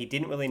break when he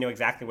didn't really know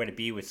exactly where to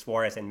be with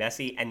Suarez and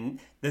Messi. And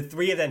the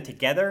three of them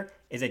together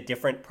is a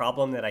different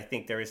problem that I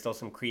think there is still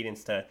some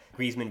credence to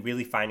Griezmann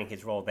really finding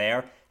his role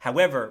there.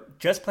 However,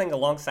 just playing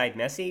alongside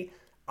Messi,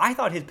 I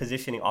thought his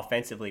positioning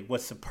offensively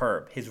was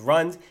superb. His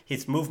runs,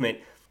 his movement.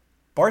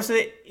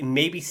 Barca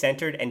may be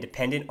centered and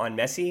dependent on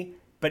Messi,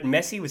 but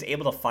Messi was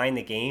able to find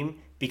the game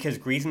because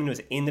Griezmann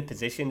was in the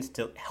positions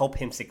to help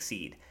him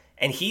succeed.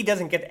 And he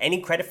doesn't get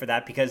any credit for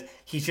that because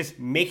he's just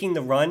making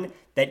the run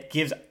that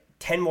gives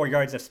 10 more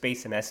yards of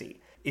space to Messi.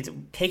 It's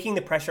taking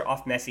the pressure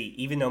off Messi,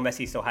 even though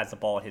Messi still has the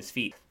ball at his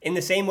feet. In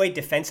the same way,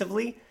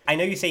 defensively, I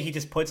know you say he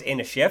just puts in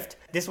a shift.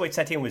 This is what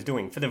Setien was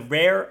doing. For the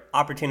rare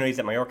opportunities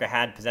that Mallorca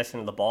had possession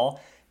of the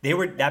ball, they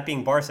were, that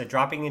being Barca,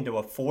 dropping into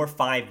a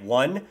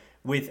 4-5-1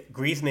 with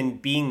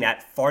Griezmann being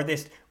that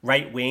farthest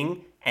right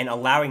wing and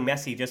allowing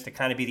Messi just to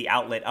kind of be the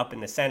outlet up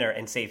in the center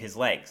and save his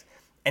legs.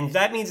 And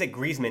that means that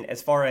Griezmann,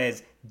 as far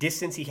as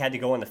distance he had to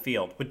go on the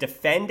field, would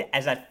defend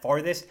as that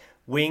farthest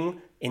wing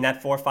in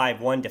that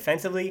 4-5-1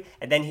 defensively,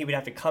 and then he would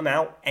have to come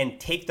out and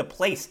take the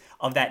place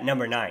of that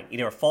number 9,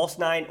 either a false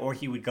 9 or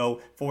he would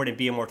go forward and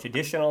be a more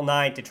traditional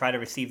 9 to try to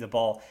receive the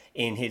ball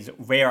in his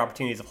rare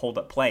opportunities of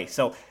hold-up play.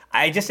 So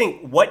I just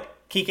think what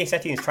Quique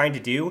Setien is trying to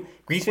do,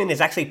 Griezmann is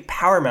actually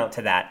paramount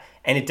to that.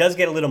 And it does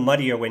get a little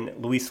muddier when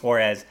Luis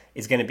Suarez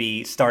is going to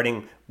be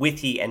starting with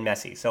he and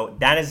Messi. So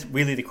that is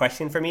really the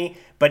question for me.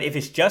 But if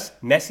it's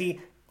just Messi,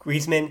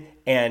 Griezmann,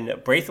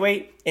 and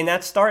Braithwaite in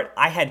that start,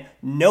 I had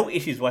no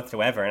issues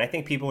whatsoever. And I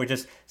think people were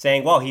just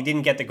saying, well, he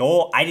didn't get the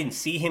goal. I didn't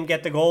see him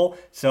get the goal.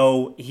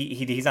 So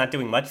he's not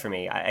doing much for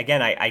me.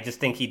 I just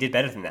think he did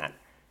better than that.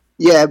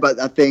 Yeah, but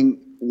I think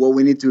what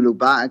we need to look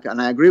back,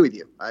 and I agree with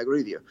you,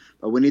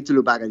 but we need to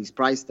look back at his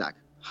price tag.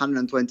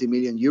 120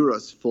 million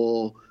euros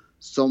for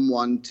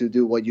someone to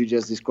do what you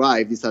just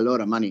described is a lot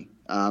of money.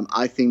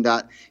 I think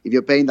that if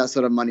you're paying that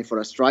sort of money for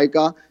a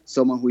striker,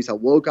 someone who is a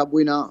World Cup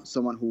winner,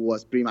 someone who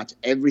was pretty much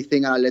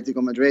everything at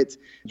Atletico Madrid,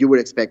 you would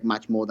expect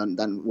much more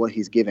than what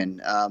he's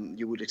given.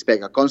 You would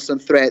expect a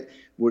constant threat.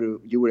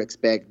 You would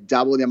expect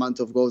double the amount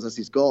of goals as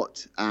he's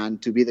got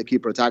and to be the key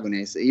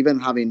protagonist. Even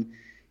having,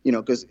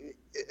 because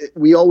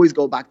we always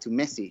go back to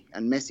Messi,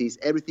 and Messi is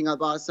everything at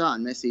Barca,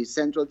 and Messi is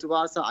central to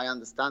Barca. I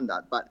understand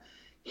that, but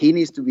he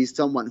needs to be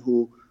someone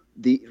who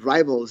the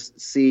rivals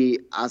see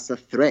as a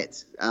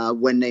threat.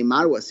 When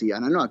Neymar was here,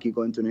 and I know I keep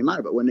going to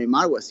Neymar, but when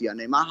Neymar was here,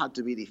 Neymar had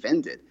to be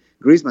defended.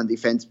 Griezmann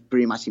defends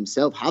pretty much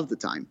himself half the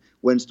time.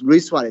 When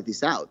Luis Suarez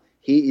is out,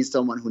 he is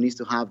someone who needs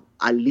to have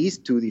at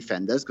least two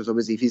defenders, because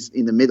obviously if he's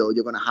in the middle,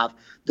 you're going to have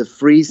the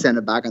free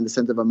centre-back and the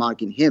centre-back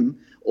marking him,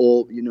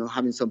 or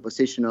having some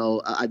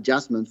positional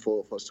adjustment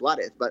for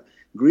Suarez. But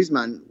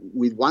Griezmann,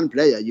 with one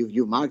player,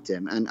 you marked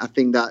him. And I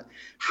think that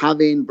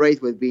having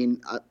Braithwaite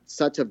being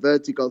such a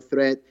vertical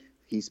threat,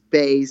 his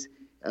pace,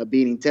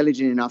 being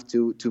intelligent enough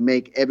to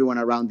make everyone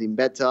around him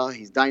better,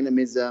 his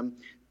dynamism,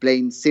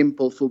 playing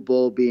simple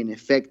football, being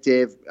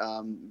effective,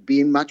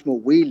 being much more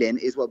willing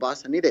is what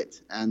Barca needed.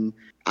 And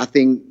I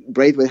think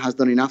Braithwaite has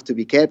done enough to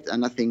be kept,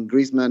 and I think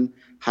Griezmann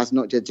has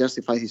not yet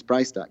justified his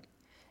price tag.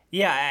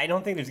 Yeah, I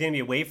don't think there's going to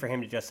be a way for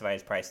him to justify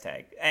his price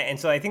tag. And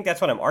so I think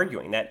that's what I'm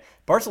arguing, that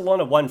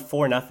Barcelona won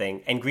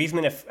 4-0, and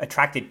Griezmann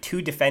attracted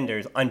two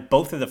defenders on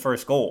both of the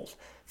first goals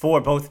for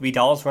both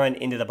Vidal's run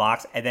into the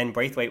box, and then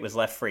Braithwaite was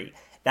left free.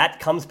 That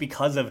comes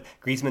because of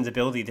Griezmann's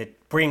ability to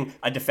bring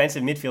a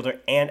defensive midfielder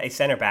and a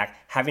center back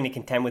having to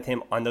contend with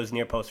him on those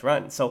near post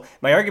runs. So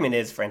my argument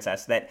is,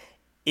 Frances, that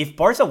if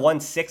Barca won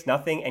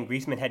 6-0 and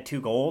Griezmann had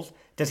 2 goals,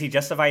 does he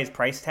justify his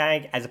price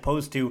tag as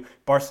opposed to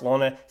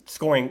Barcelona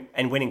scoring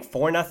and winning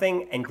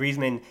 4-0 and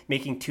Griezmann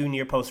making 2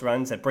 near post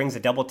runs that brings a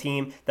double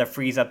team that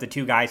frees up the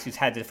 2 guys who's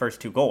had the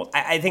first 2 goals?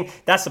 I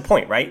think that's the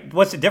point, right?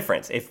 What's the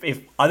difference?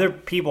 If other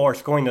people are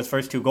scoring those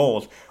first 2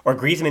 goals or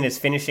Griezmann is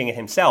finishing it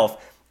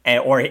himself,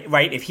 Or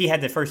right, if he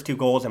had the first 2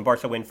 goals and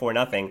Barca win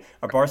 4-0,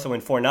 or Barca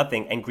win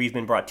 4-0 and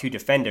Griezmann brought 2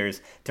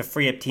 defenders to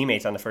free up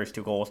teammates on the first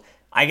 2 goals,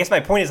 I guess my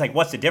point is like,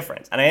 what's the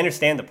difference? And I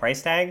understand the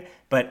price tag,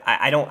 but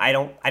I don't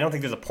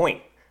think there's a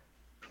point.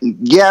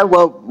 Yeah,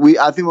 well,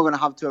 I think we're going to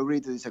have to agree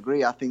to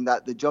disagree. I think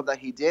that the job that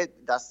he did,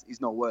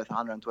 is not worth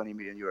 120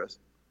 million euros.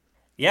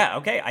 Yeah,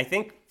 okay. I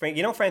think,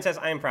 Frances,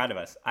 I am proud of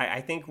us. I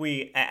think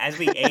as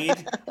we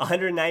age,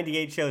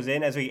 198 shows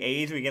in, as we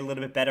age, we get a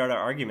little bit better at our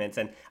arguments.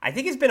 And I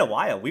think it's been a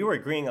while. We were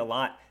agreeing a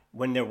lot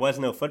when there was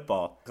no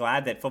football.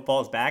 Glad that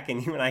football is back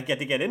and you and I get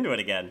to get into it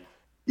again.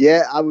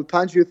 Yeah, I would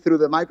punch you through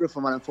the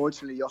microphone, and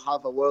unfortunately, you're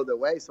half a world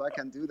away, so I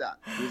can't do that.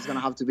 We're just going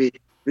to have to be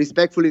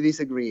respectfully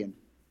disagreeing.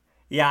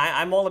 Yeah,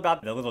 I'm all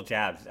about the little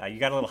jabs. You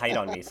got a little height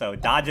on me, so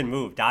dodge and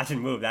move.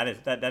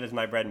 That is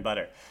my bread and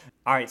butter.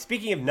 All right,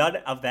 speaking of none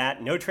of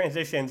that, no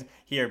transitions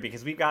here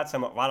because we've got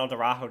some Ronald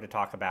Araujo to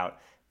talk about.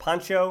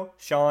 Pancho,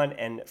 Sean,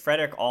 and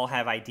Frederick all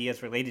have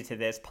ideas related to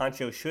this.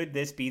 Pancho, should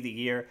this be the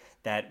year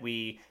that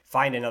we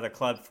find another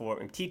club for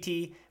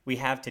Umtiti? We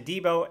have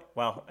Todibo.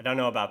 Well, I don't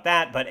know about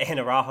that, but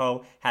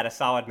Araujo had a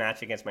solid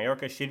match against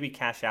Mallorca. Should we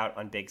cash out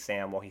on Big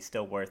Sam while he's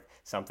still worth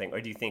something? Or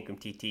do you think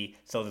Umtiti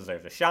still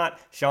deserves a shot?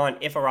 Sean,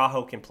 if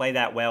Araujo can play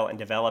that well and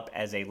develop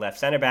as a left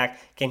center back,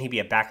 can he be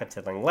a backup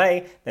to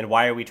Lenglet? Then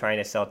why are we trying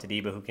to sell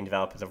Todibo, who can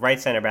develop as a right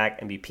center back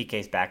and be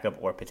PK's backup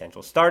or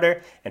potential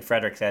starter? And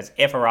Frederick says,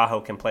 if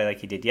Araujo can play like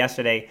he did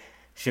yesterday,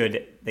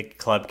 should the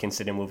club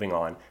consider moving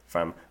on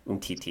from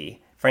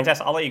Umtiti?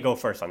 Frances, I'll let you go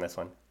first on this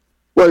one.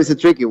 Well, it's a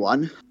tricky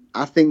one.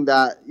 I think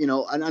that,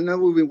 and I know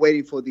we've been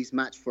waiting for this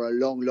match for a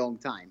long, long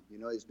time.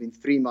 It's been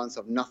 3 months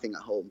of nothing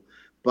at home.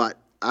 But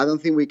I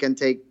don't think we can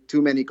take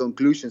too many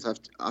conclusions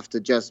after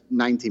just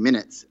 90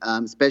 minutes,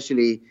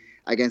 especially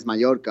against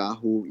Mallorca,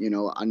 who,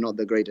 are not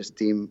the greatest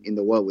team in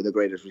the world with the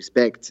greatest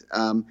respect.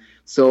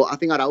 So I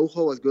think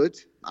Araujo was good.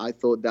 I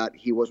thought that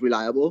he was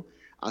reliable.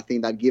 I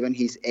think that given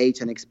his age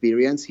and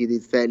experience, he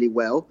did fairly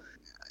well.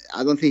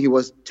 I don't think he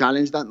was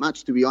challenged that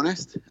much, to be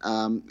honest.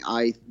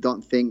 I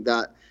don't think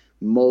that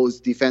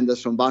most defenders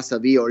from Barca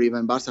B or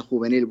even Barca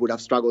Juvenil would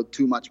have struggled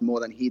too much more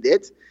than he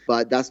did.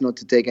 But that's not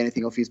to take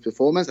anything of his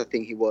performance. I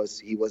think he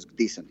was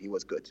decent. He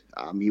was good.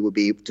 He would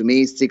be, to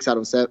me, 6 out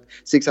of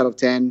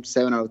 10,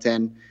 7 out of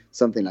 10,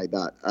 something like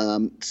that.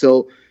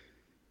 So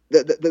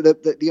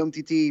the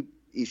Umtiti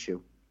issue,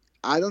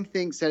 I don't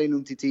think selling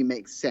Umtiti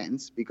makes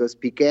sense because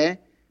Piqué,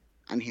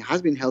 and he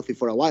has been healthy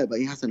for a while, but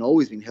he hasn't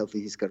always been healthy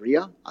in his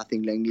career. I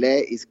think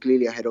Lenglet is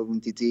clearly ahead of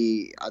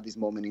Umtiti at this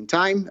moment in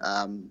time.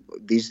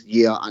 This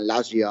year and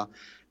last year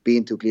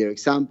being 2 clear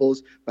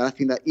examples. But I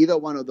think that either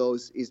one of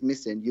those is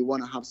missing. You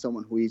want to have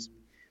someone who is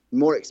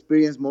more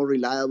experienced, more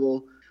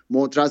reliable,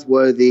 more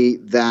trustworthy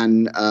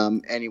than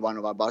any one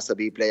of our Barca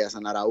B players,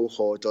 and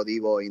Araujo or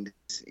Todibo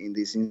in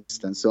this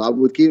instance. So I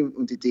would give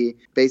Umtiti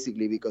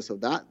basically because of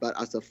that. But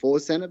as a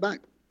 4th centre-back,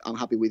 I'm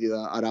happy with either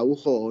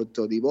Araujo or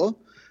Todibo.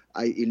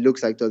 It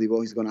looks like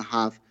Todibo is going to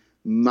have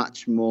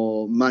much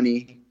more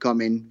money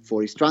coming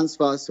for his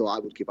transfer, so I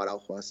would keep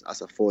Araujo as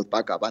a 4th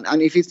backup.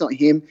 And if it's not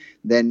him,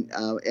 then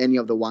any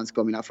of the ones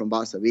coming up from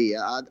Barca B.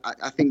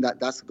 I think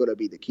that's going to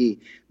be the key.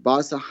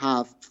 Barca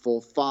have, for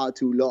far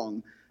too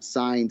long,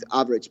 signed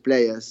average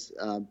players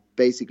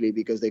basically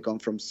because they come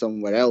from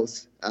somewhere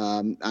else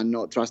and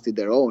not trusted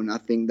their own. I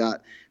think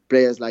that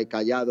players like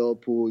Callado,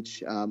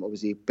 Puig,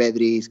 obviously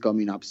Pedri is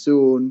coming up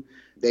soon.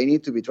 They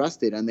need to be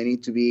trusted, and they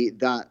need to be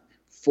that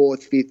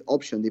 4th, 5th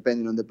option,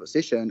 depending on the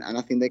position. And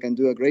I think they can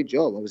do a great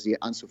job. Obviously,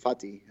 Ansu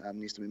Fati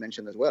needs to be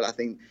mentioned as well. I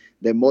think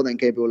they're more than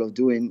capable of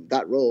doing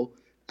that role,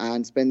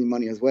 and spending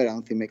money as well, I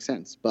don't think makes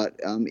sense. But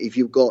if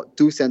you've got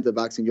 2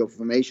 centre-backs in your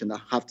formation that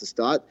have to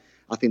start,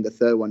 I think the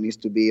 3rd one needs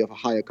to be of a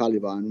higher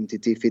caliber, and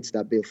Titi fits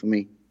that bill for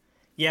me.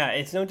 Yeah,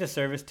 it's no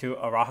disservice to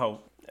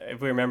Araujo. If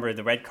we remember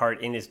the red card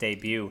in his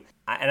debut.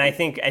 And I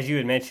think, as you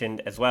had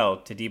mentioned as well,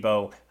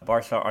 Todibo,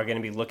 Barca are going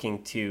to be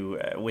looking to,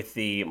 with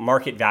the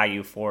market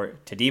value for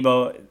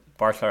Todibo,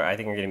 Barca, I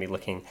think, are going to be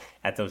looking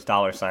at those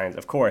dollar signs,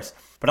 of course.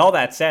 But all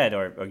that said,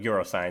 or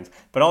euro signs,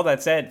 but all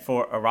that said,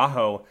 for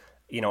Araujo,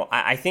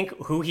 I think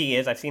who he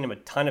is, I've seen him a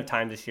ton of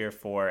times this year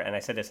and I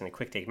said this in the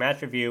Quick Take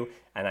Match review,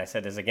 and I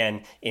said this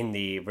again in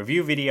the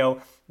review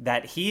video,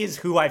 that he is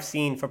who I've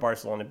seen for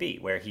Barcelona B,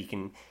 where he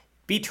can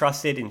be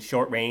trusted in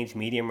short range,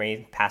 medium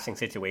range passing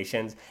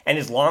situations. And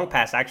his long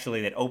pass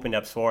actually that opened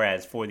up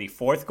Suarez for the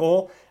 4th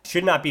goal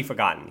should not be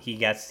forgotten. He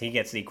gets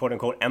the quote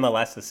unquote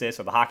MLS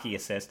assist or the hockey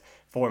assist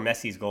for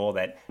Messi's goal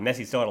that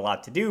Messi still had a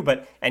lot to do.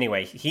 But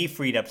anyway, he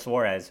freed up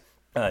Suarez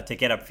to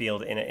get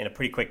upfield in a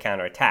pretty quick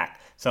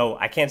counterattack. So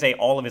I can't say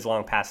all of his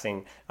long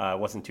passing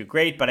wasn't too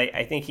great, but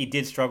I think he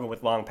did struggle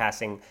with long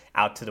passing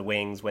out to the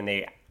wings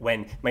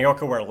when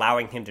Mallorca were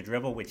allowing him to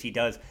dribble, which he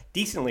does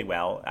decently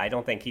well. I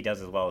don't think he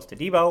does as well as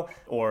Todibo,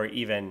 or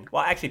even,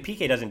 well, actually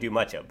Piqué doesn't do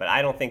much of, but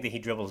I don't think that he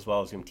dribbles as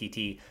well as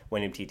Umtiti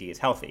when Umtiti is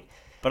healthy.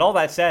 But all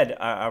that said,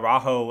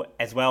 Araujo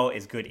as well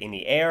is good in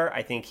the air.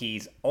 I think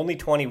he's only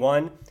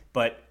 21,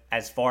 but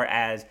as far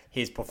as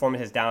his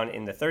performance is down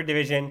in the 3rd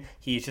division,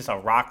 he's just a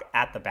rock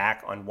at the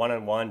back on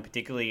one-on-one,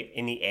 particularly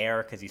in the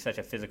air because he's such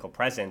a physical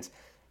presence.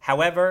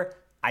 However,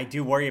 I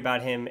do worry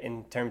about him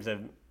in terms of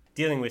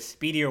dealing with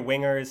speedier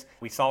wingers.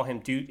 We saw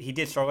him he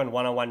did struggle in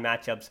one-on-one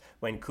matchups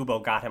when Kubo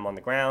got him on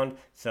the ground.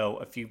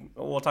 So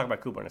we'll talk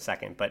about Kubo in a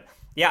second. But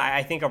yeah,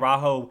 I think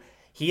Araujo,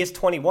 he is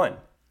 21.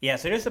 Yeah,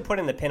 so just to put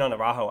in the pin on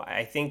Araujo,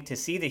 I think to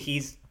see that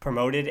he's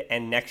promoted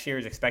and next year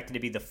is expected to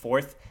be the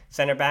fourth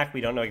center back,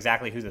 we don't know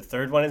exactly who the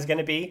third one is going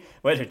to be,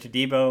 whether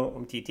Todibo,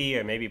 Umtiti,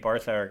 or maybe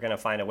Barca are going to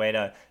find a way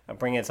to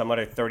bring in some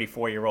other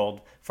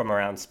 34-year-old from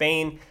around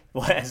Spain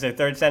as their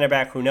third center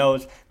back, who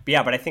knows. But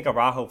yeah, but I think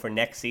Araujo for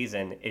next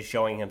season is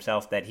showing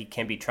himself that he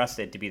can be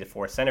trusted to be the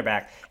fourth center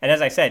back. And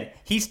as I said,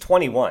 he's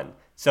 21.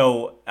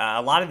 So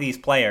a lot of these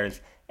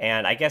players,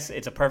 and I guess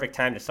it's a perfect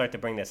time to start to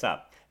bring this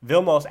up.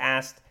 Vilmos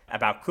asked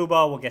about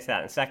Kubo. We'll get to that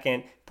in a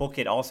second.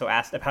 Pulkit also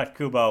asked about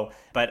Kubo.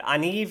 But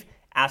Aniv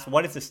asked,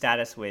 what is the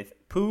status with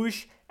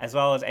Puig, as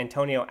well as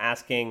Antonio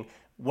asking,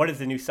 what is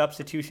the new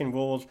substitution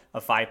rules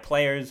of 5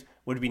 players?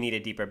 Would we need a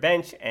deeper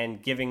bench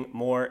and giving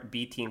more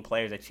B team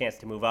players a chance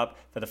to move up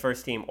for the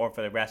first team or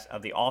for the rest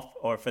of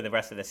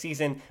the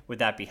season? Would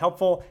that be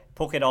helpful?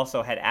 Pulkit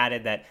also had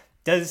added that,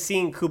 does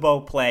seeing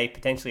Kubo play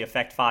potentially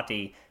affect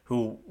Fati,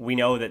 who we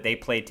know that they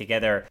played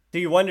together? Do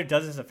you wonder,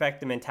 does this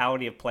affect the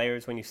mentality of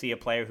players when you see a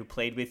player who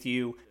played with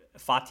you?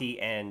 Fati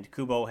and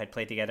Kubo had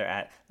played together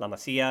at La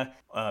Masia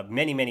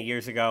many, many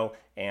years ago.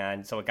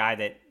 And so a guy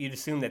that you'd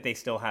assume that they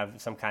still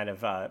have some kind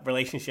of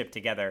relationship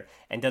together.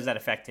 And does that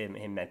affect him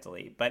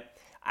mentally? But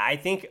I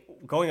think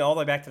going all the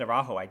way back to the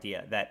Araujo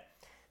idea, that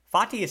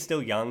Fati is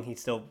still young.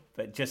 He's still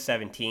just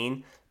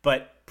 17.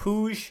 But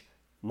Puig,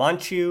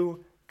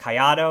 Manchu,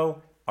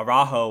 Callado,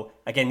 Araujo,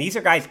 again, these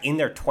are guys in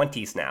their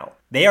 20s now.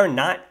 They are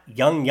not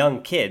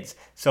young kids.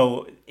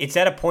 So it's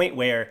at a point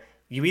where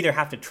you either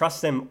have to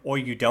trust them or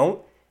you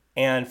don't.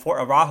 And for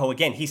Araujo,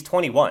 again, he's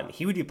 21.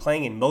 He would be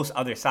playing in most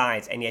other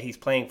sides, and yet he's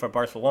playing for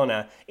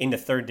Barcelona in the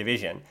third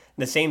division.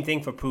 The same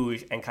thing for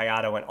Puig and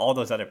Callado and all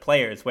those other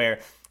players, where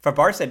for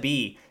Barca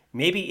B,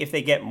 maybe if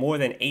they get more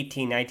than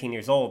 18, 19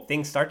 years old,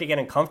 things start to get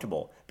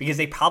uncomfortable because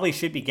they probably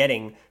should be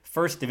getting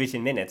first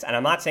division minutes. And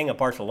I'm not saying of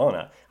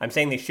Barcelona. I'm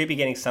saying they should be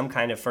getting some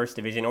kind of first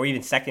division or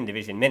even second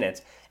division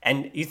minutes.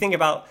 And you think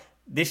about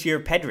this year,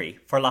 Pedri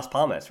for Las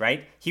Palmas,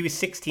 right? He was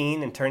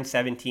 16 and turned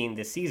 17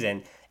 this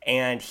season,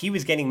 and he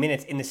was getting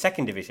minutes in the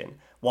second division,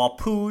 while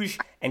Puig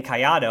and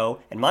Callado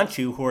and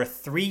Manchu, who are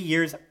 3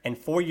 years and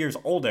 4 years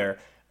older,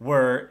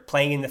 were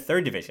playing in the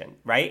third division,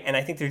 right? And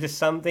I think there's just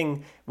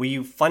something where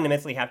you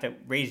fundamentally have to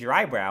raise your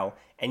eyebrow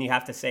and you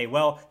have to say,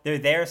 well, they're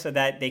there so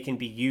that they can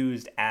be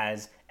used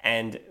as,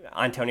 and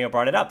Antonio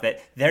brought it up,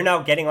 that they're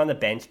now getting on the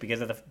bench because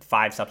of the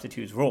 5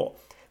 substitutes rule.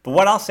 But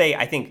what I'll say,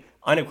 I think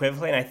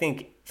unequivocally, and I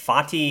think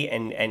Fati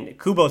and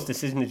Kubo's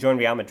decision to join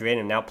Real Madrid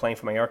and now playing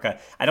for Mallorca,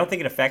 I don't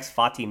think it affects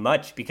Fati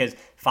much because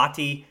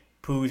Fati,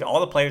 Puig, all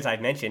the players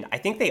I've mentioned, I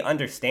think they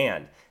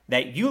understand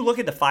that you look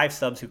at the 5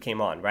 subs who came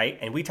on, right?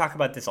 And we talk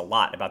about this a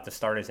lot, about the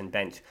starters and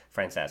bench,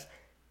 Frances.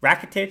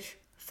 Rakitic,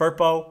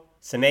 Firpo,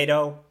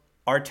 Semedo,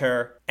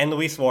 Artur, and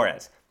Luis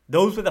Suarez.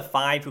 Those were the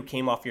 5 who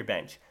came off your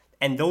bench.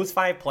 And those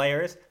 5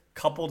 players,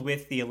 coupled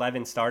with the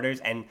 11 starters,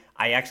 and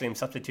I actually am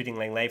substituting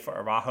Lenglet for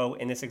Araujo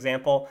in this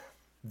example,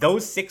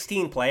 those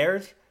 16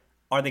 players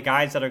are the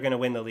guys that are going to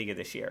win the Liga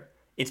this year.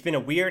 It's been a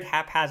weird,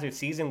 haphazard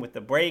season with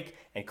the break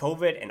and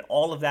COVID and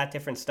all of that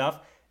different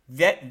stuff.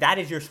 That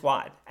is your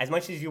squad. As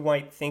much as you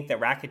might think that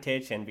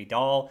Rakitic and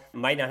Vidal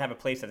might not have a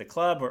place at the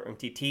club, or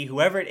Umtiti,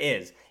 whoever it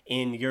is,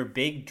 in your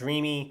big,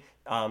 dreamy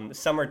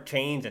summer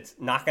change that's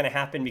not going to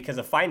happen because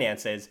of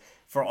finances,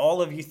 for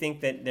all of you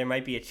think that there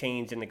might be a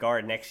change in the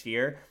guard next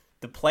year,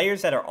 the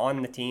players that are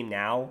on the team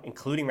now,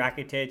 including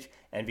Rakitic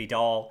and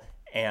Vidal,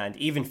 and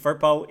even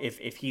Firpo,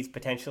 if he's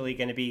potentially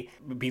going to be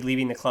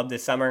leaving the club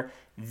this summer,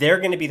 they're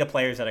going to be the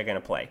players that are going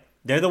to play.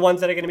 They're the ones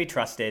that are going to be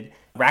trusted.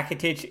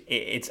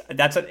 Rakitic,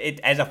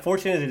 as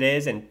unfortunate as it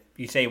is, and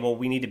you say, well,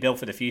 we need to build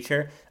for the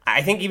future.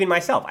 I think even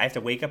myself, I have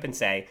to wake up and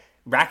say,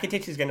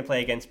 Rakitic is going to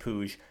play against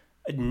Puig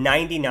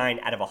 99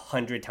 out of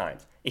 100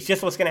 times. It's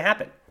just what's going to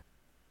happen.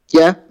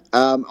 Yeah.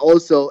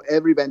 Also,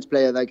 every bench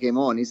player that came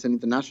on is an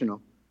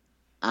international.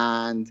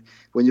 And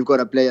when you've got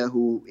a player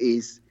who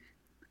is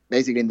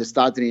basically in the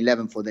starting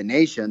 11 for the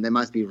nation, they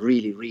must be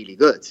really, really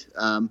good.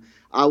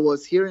 I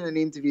was hearing an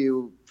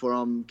interview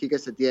from Quique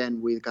Setién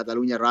with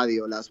Catalunya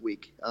Radio last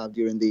week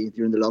during the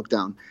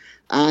lockdown.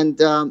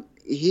 And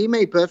he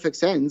made perfect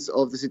sense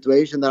of the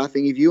situation that I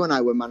think if you and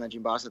I were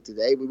managing Barca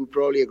today, we would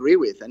probably agree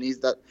with. And is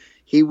that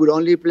he would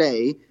only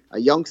play a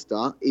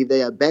youngster if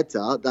they are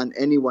better than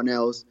anyone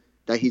else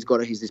that he's got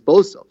at his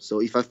disposal.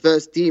 So if a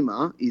first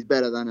teamer is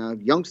better than a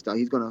youngster,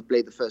 he's going to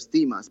play the first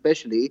teamer,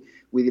 especially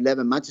with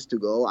 11 matches to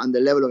go and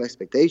the level of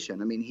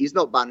expectation. I mean, he's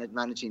not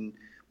managing,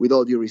 with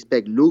all due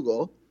respect,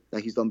 Lugo,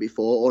 like he's done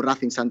before, or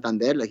Racing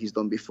Santander like he's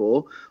done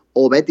before,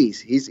 or Betis.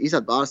 He's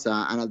at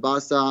Barca, and at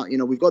Barca,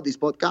 we've got this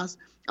podcast.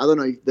 I don't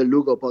know if the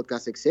Lugo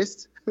podcast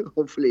exists.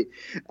 hopefully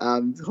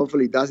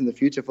it does in the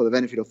future for the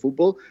benefit of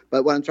football.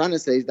 But what I'm trying to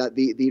say is that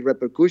the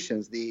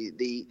repercussions,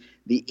 the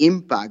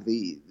impact,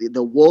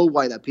 the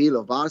worldwide appeal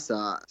of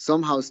Barca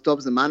somehow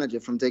stops the manager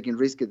from taking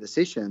risky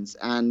decisions.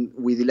 And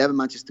with 11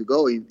 matches to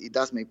go, it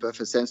does make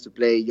perfect sense to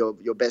play your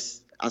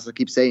best, as I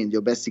keep saying,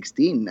 your best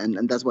 16,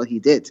 and that's what he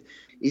did.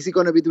 Is he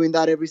going to be doing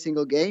that every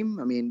single game?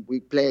 I mean,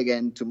 we play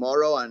again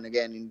tomorrow and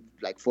again in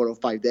like 4 or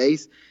 5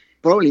 days.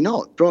 Probably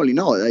not,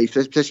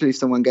 especially if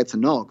someone gets a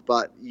knock.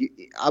 But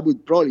I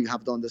would probably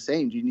have done the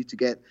same. You need to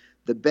get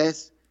the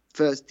best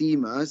first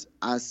teamers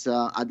as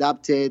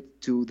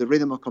adapted to the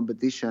rhythm of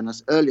competition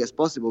as early as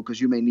possible,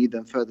 because you may need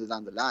them further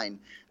down the line.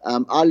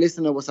 Our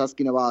listener was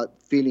asking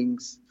about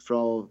feelings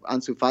from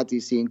Ansu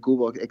Fati seeing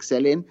Kubo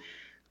excelling.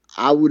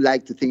 I would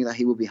like to think that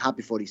he would be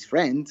happy for his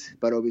friend,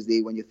 but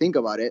obviously when you think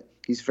about it,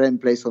 his friend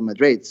plays for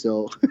Madrid,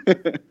 so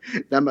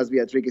that must be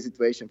a tricky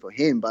situation for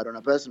him. But on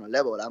a personal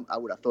level, I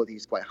would have thought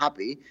he's quite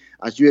happy.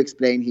 As you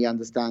explained, he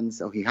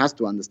understands, or he has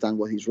to understand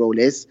what his role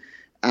is.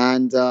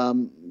 And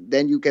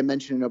then you can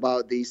mention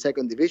about the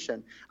second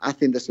division. I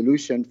think the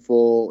solution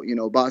for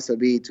Barca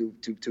B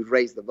to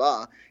raise the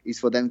bar is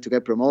for them to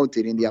get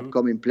promoted in the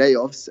upcoming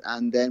playoffs,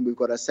 and then we've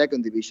got a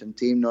second division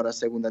team, not a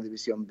Segunda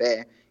División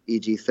B,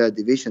 e.g. third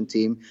division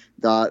team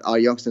that our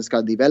youngsters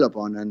can develop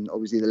on, and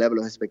obviously the level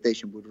of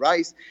expectation would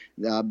rise,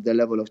 the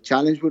level of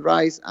challenge would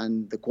rise,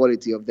 and the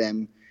quality of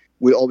them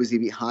will obviously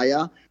be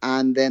higher.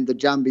 And then the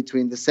jump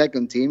between the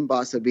second team,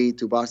 Barca B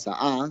to Barca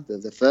A,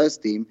 the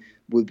first team,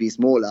 would be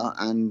smaller,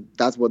 and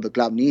that's what the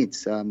club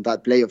needs.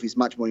 That playoff is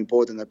much more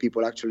important than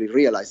people actually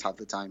realize half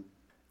the time.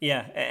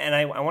 Yeah, and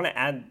I want to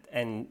add,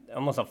 and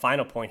almost a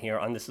final point here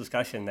on this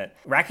discussion, that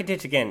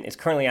Rakitic, again, is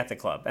currently at the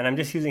club. And I'm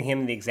just using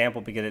him as the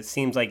example because it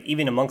seems like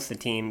even amongst the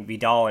team,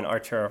 Vidal and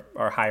Archer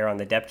are higher on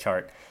the depth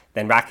chart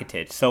than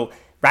Rakitic. So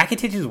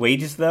Rakitic's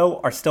wages, though,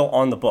 are still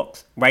on the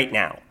books right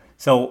now.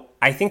 So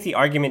I think the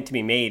argument to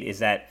be made is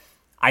that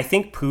I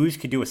think Puig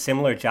could do a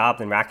similar job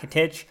than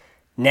Rakitic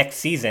next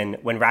season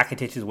when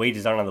Rakitic's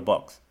wages aren't on the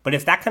books. But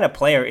if that kind of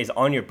player is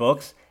on your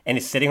books and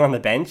is sitting on the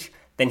bench,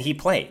 then he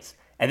plays.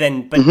 And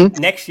then, but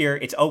next year,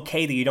 it's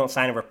okay that you don't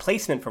sign a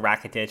replacement for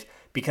Rakitic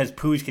because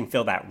Puig can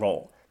fill that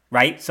role,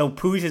 right? So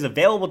Puig is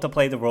available to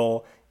play the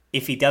role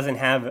if he doesn't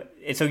have,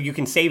 so you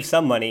can save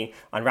some money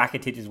on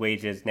Rakitic's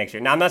wages next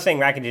year. Now, I'm not saying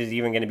Rakitic is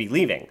even going to be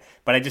leaving,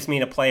 but I just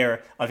mean a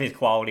player of his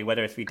quality,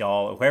 whether it's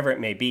Vidal or whoever it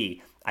may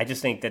be. I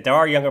just think that there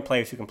are younger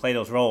players who can play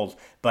those roles,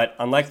 but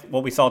unlike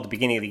what we saw at the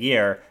beginning of the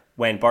year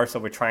when Barca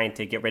were trying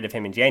to get rid of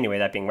him in January,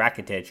 that being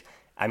Rakitic,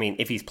 I mean,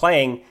 if he's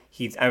playing,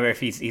 if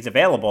he's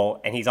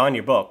available and he's on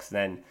your books,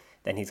 then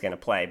he's going to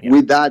play.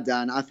 With that,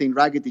 Dan, I think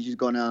Rakitic is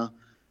going to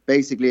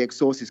basically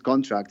exhaust his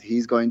contract.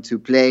 He's going to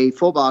play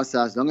for Barca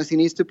as long as he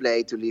needs to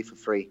play to leave for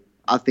free.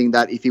 I think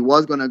that if he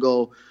was going to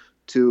go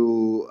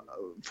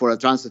for a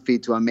transfer fee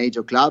to a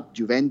major club,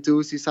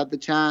 Juventus, he's had the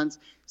chance.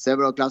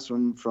 Several clubs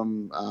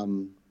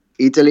from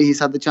Italy, he's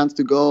had the chance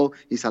to go.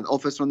 He's had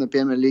offers from the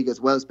Premier League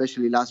as well,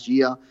 especially last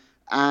year.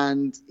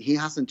 And he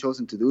hasn't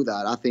chosen to do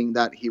that. I think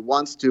that he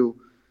wants to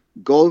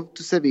go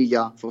to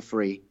Sevilla for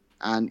free.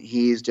 And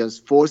he's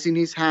just forcing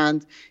his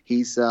hand.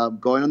 He's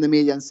going on the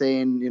media and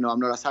saying, I'm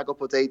not a sack of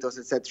potatoes,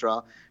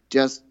 etc.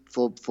 Just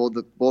for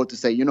the board to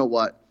say, you know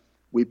what,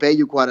 we pay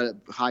you quite a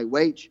high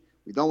wage.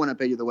 We don't want to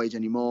pay you the wage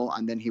anymore.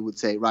 And then he would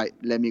say, right,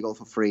 let me go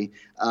for free.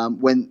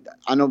 When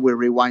I know we're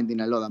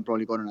rewinding a lot, I'm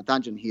probably going on a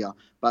tangent here.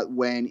 But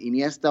when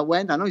Iniesta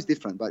went, I know it's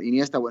different, but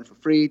Iniesta went for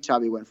free,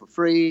 Xavi went for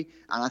free,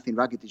 and I think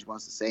Rakitic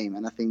wants the same.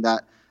 And I think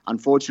that,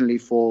 unfortunately,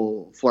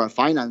 for our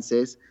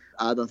finances,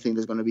 I don't think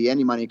there's going to be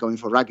any money coming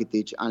for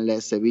Rakitic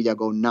unless Sevilla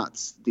go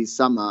nuts this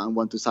summer and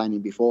want to sign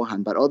him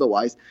beforehand. But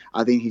otherwise,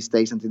 I think he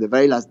stays until the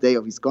very last day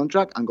of his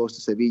contract and goes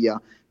to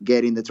Sevilla,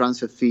 getting the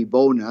transfer fee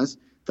bonus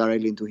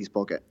directly into his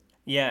pocket.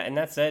 Yeah, and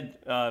that said,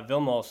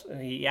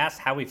 Vilmos, he asked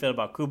how we feel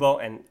about Kubo,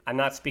 and I'm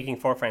not speaking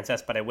for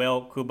Francesc, but I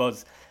will.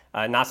 Kubo's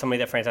not somebody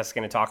that Francesc is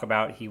going to talk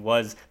about. He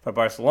was for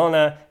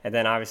Barcelona, and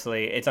then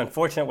obviously it's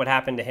unfortunate what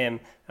happened to him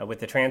with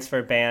the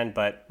transfer ban,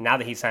 but now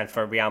that he's signed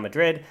for Real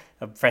Madrid,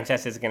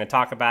 Francesc isn't going to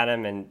talk about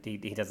him, and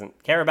he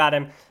doesn't care about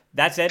him.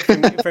 That's it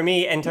for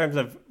me in terms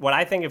of what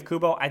I think of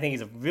Kubo. I think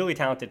he's a really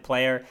talented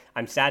player.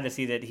 I'm sad to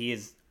see that he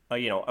is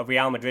a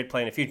Real Madrid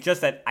player in the future.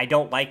 Just that I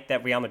don't like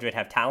that Real Madrid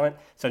have talent.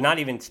 So not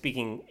even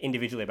speaking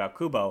individually about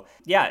Kubo.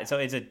 Yeah, so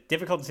it's a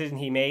difficult decision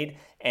he made.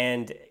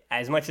 And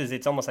as much as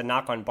it's almost a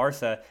knock on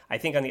Barca, I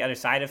think on the other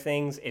side of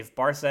things, if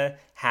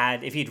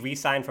he'd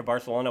re-signed for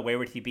Barcelona, where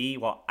would he be?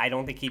 Well, I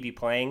don't think he'd be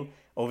playing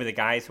over the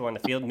guys who are on the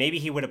field. Maybe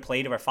he would have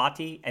played over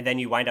Fati, and then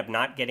you wind up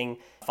not getting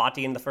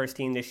Fati in the first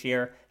team this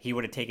year. He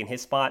would have taken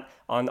his spot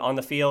on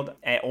the field,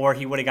 or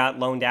he would have got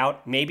loaned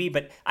out, maybe.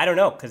 But I don't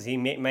know, because he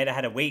might have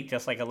had to wait,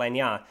 just like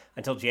Alenya,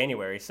 until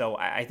January. So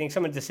I think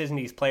some of the decisions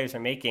these players are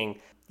making,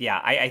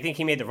 I think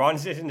he made the wrong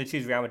decision to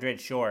choose Real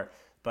Madrid, sure.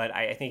 But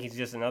I think he's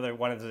just another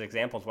one of those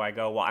examples where I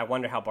go, well, I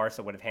wonder how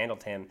Barca would have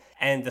handled him.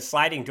 And the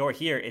sliding door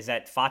here is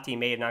that Fati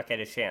may not get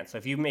a chance. So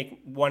if you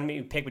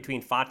pick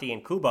between Fati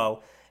and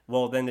Kubo,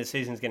 well, then the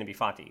decision is going to be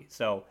Fati.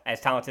 So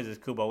as talented as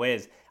Kubo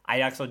is,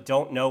 I actually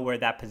don't know where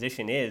that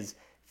position is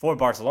for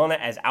Barcelona,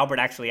 as Albert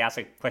actually asked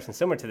a question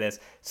similar to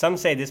this. Some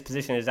say this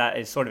position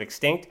is sort of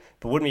extinct,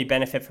 but wouldn't we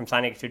benefit from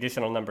signing a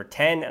traditional number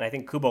 10? And I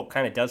think Kubo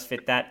kind of does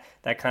fit that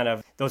kind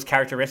of those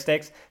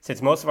characteristics,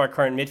 since most of our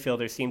current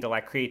midfielders seem to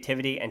lack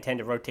creativity and tend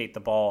to rotate the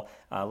ball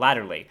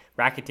laterally.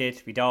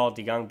 Rakitic, Vidal,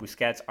 De Jong,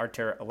 Busquets,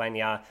 Artur,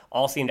 Alenia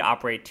all seem to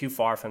operate too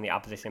far from the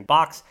opposition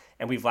box,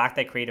 and we've lacked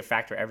that creative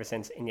factor ever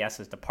since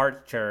Iniesta's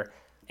departure.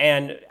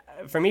 And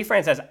for me,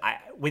 Frances,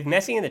 with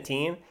Messi in the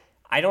team,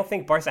 I don't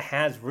think Barca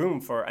has room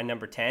for a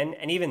number 10.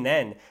 And even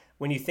then,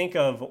 when you think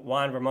of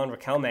Juan Ramon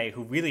Riquelme,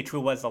 who really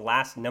truly was the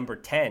last number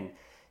 10,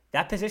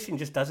 that position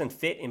just doesn't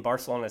fit in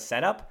Barcelona's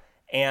setup.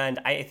 And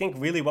I think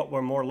really what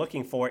we're more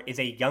looking for is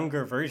a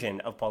younger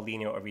version of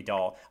Paulinho or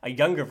Vidal, a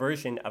younger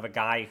version of a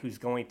guy who's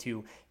going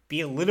to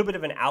be a little bit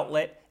of an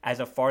outlet as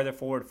a farther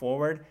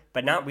forward,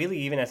 but not really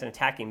even as an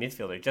attacking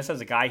midfielder, just as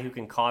a guy who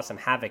can cause some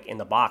havoc in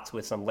the box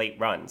with some late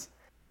runs.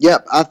 Yeah,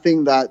 I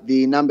think that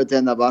the number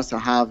 10 that Barca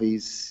have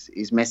is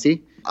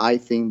Messi. I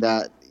think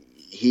that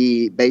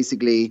he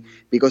basically,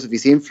 because of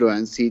his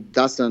influence, he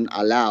doesn't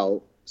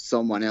allow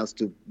someone else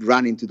to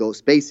run into those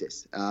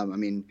spaces.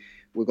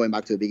 We're going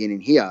back to the beginning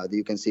here.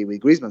 You can see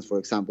with Griezmann, for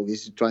example,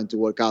 he's trying to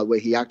work out where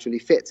he actually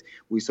fits.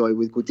 We saw it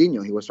with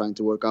Coutinho. He was trying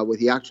to work out where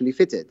he actually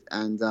fitted.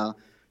 And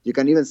you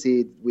can even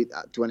see it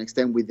to an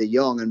extent with De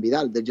Jong and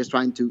Vidal. They're just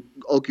trying to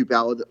occupy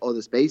all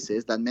the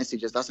spaces that Messi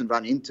just doesn't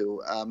run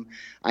into.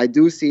 I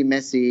do see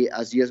Messi,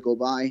 as years go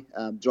by,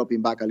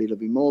 dropping back a little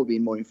bit more,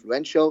 being more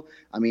influential.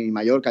 In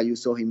Mallorca, you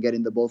saw him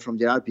getting the ball from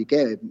Gerard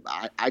Piqué.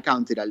 I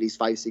counted at least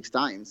 5-6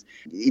 times.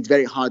 It's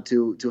very hard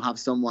to have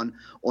someone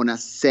on a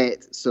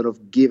set, sort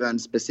of given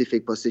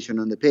specific position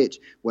on the pitch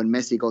when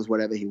Messi goes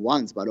wherever he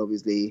wants. But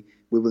obviously,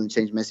 we wouldn't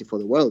change Messi for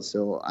the world.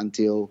 So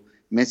until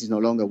Messi's no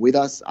longer with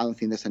us, I don't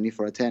think there's a need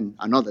for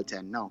another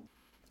 10, no.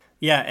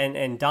 Yeah,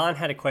 and Don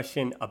had a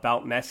question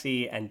about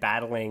Messi and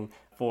battling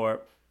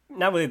for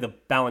not really the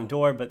Ballon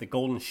d'Or, but the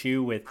Golden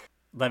Shoe with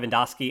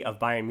Lewandowski of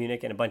Bayern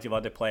Munich and a bunch of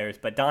other players.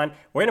 But Don,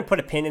 we're going to put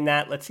a pin in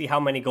that. Let's see how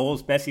many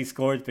goals Messi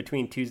scores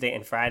between Tuesday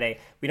and Friday.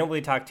 We don't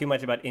really talk too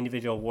much about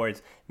individual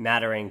awards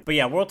mattering. But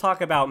yeah, we'll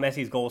talk about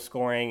Messi's goal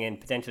scoring and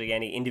potentially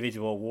any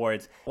individual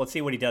awards. Let's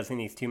see what he does in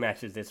these two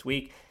matches this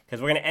week,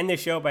 because we're going to end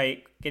this show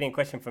by getting a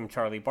question from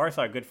Charlie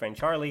Barca, our good friend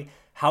Charlie.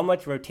 How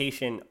much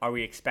rotation are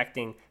we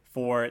expecting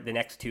for the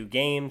next two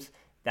games,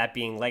 that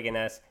being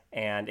Leganes,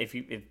 and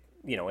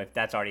if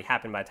that's already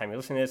happened by the time you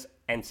listen to this,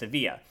 and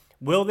Sevilla?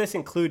 Will this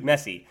include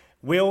Messi?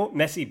 Will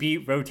Messi be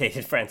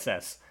rotated,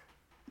 Frances?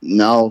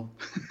 No,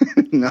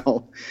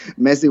 no.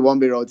 Messi won't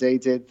be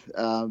rotated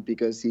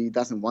because he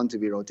doesn't want to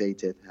be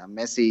rotated.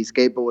 Messi is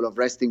capable of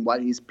resting while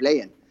he's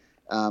playing.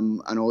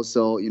 And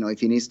also, if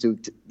he needs to,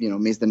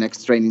 miss the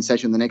next training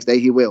session the next day,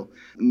 he will.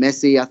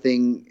 Messi, I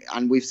think,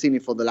 and we've seen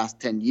it for the last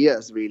 10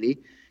 years, really,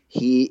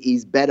 he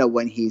is better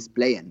when he's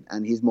playing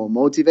and he's more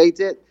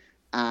motivated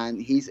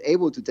and he's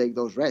able to take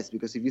those rests.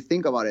 Because if you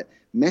think about it,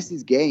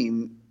 Messi's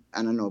game,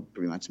 and I know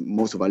pretty much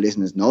most of our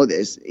listeners know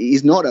this,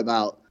 is not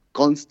about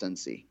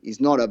constancy. It's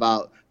not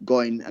about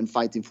going and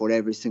fighting for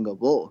every single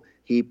ball.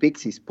 He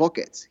picks his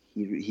pockets.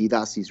 He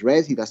does his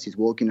rest. He does his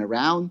walking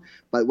around.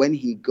 But when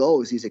he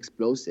goes, he's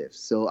explosive.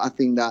 So I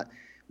think that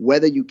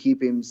whether you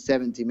keep him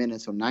 70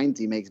 minutes or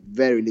 90 makes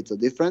very little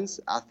difference.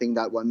 I think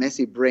that what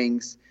Messi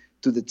brings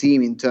to the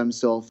team in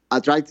terms of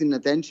attracting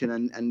attention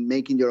and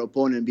making your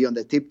opponent be on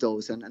their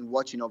tiptoes and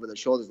watching over the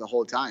shoulders the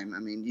whole time.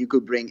 You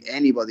could bring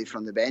anybody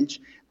from the bench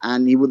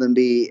and he wouldn't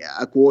be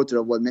a quarter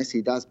of what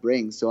Messi does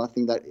bring. So I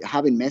think that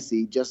having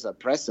Messi just a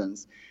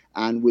presence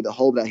and with the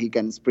hope that he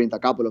can sprint a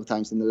couple of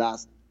times in the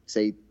last,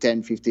 say,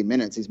 10, 15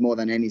 minutes is more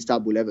than any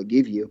sub will ever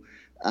give you.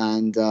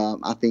 And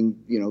I think,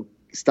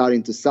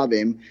 starting to sub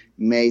him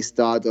may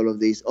start all of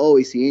these,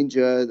 is he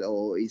injured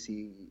or is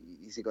he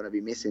going to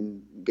be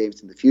missing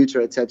games in the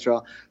future,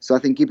 etc. So I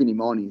think keeping him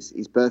on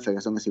is perfect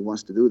as long as he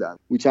wants to do that,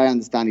 which I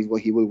understand is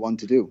what he will want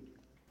to do.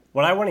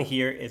 What I want to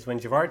hear is when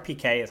Gerard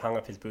Piqué has hung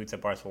up his boots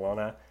at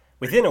Barcelona,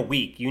 within a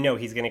week,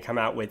 he's going to come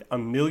out with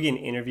 1 million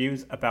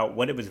interviews about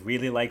what it was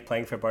really like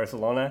playing for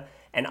Barcelona.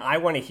 And I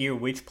want to hear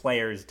which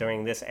players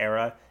during this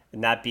era,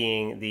 and that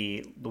being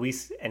the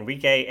Luis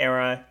Enrique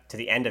era to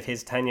the end of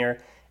his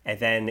tenure, and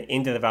then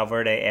into the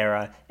Valverde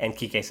era and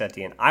Quique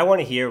Setién. I want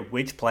to hear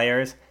which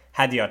players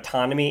had the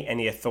autonomy and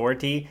the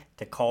authority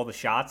to call the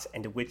shots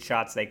and to which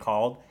shots they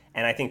called.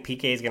 And I think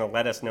Piqué is going to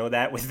let us know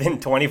that within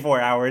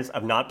 24 hours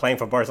of not playing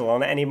for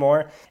Barcelona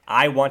anymore.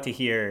 I want to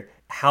hear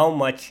how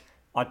much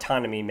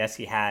autonomy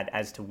Messi had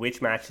as to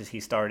which matches he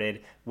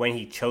started, when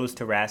he chose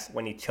to rest,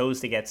 when he chose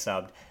to get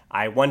subbed.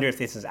 I wonder if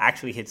this is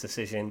actually his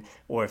decision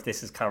or if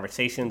this is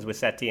conversations with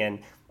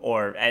Setién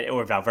or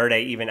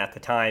Valverde even at the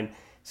time.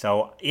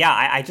 So, yeah,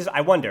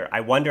 I wonder. I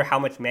wonder how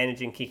much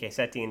managing Quique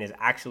Setién is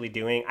actually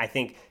doing. I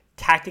think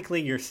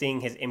tactically, you're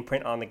seeing his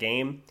imprint on the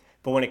game,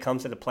 But when it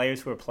comes to the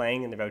players who are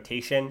playing in the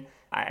rotation,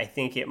 I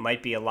think it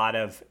might be a lot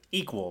of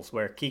equals,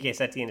 where Quique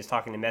Setien is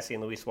talking to Messi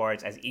and Luis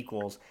Suarez as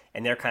equals,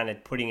 and they're kind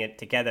of putting it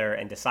together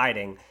and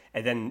deciding.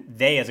 And then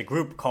they, as a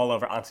group, call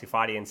over Ansu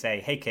Fati and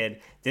say, hey, kid,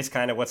 this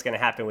kind of what's going to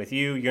happen with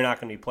you. You're not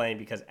going to be playing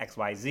because X,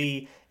 Y,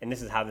 Z, and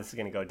this is how this is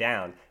going to go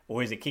down.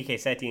 Or is it Quique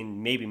Setien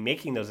maybe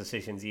making those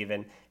decisions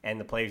even, and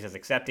the players just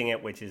accepting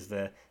it, which is,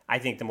 I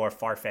think, the more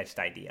far-fetched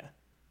idea?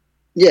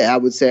 Yeah, I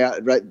would say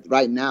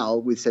right now,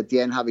 with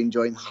Setien having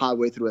joined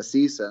halfway through a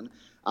season,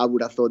 I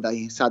would have thought that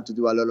he's had to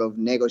do a lot of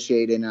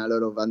negotiating, a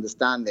lot of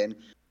understanding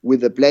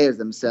with the players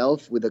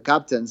themselves, with the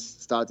captains,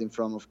 starting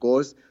from, of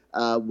course,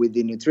 with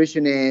the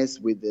nutritionists,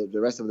 with the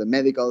rest of the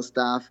medical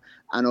staff.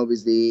 And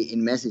obviously,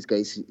 in Messi's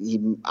case, he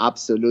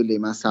absolutely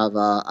must have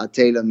a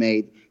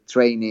tailor-made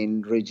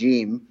training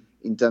regime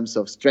in terms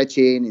of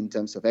stretching, in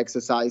terms of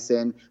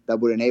exercising, that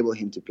would enable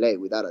him to play,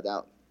 without a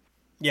doubt.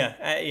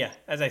 Yeah.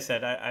 As I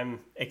said, I'm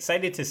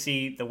excited to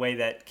see the way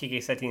that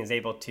Quique Setien is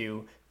able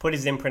to put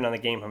his imprint on the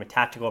game from a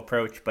tactical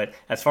approach. But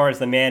as far as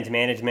the man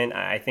management,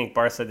 I think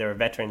Barca, they're a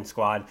veteran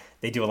squad.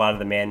 They do a lot of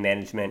the man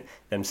management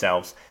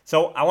themselves.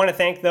 So I want to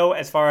thank, though,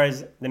 as far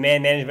as the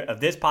man management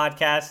of this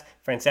podcast,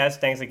 Frances,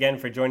 thanks again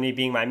for joining me,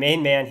 being my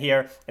main man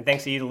here. And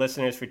thanks to you, the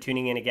listeners, for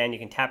tuning in again. You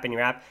can tap in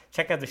your app,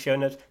 check out the show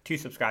notes to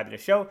subscribe to the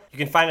show. You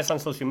can find us on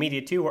social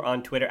media, too. We're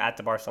on Twitter at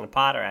the Barcelona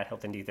Pod, or at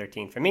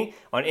HiltonD13 for me.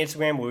 On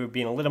Instagram, where we're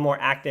being a little more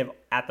active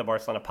at the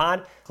Barcelona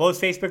Pod.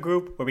 Closed Facebook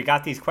group where we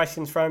got these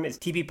questions from is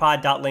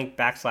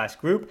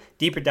tbpod.link/group.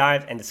 Deeper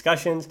dives and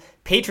discussions.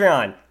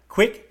 Patreon,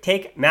 quick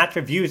take match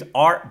reviews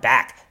are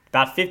back.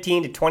 About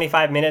 15 to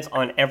 25 minutes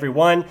on every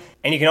one.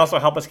 And you can also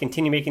help us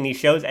continue making these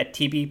shows at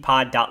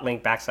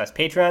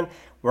tbpod.link/Patreon.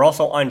 We're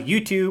also on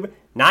YouTube.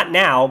 Not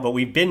now, but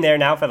we've been there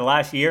now for the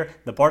last year,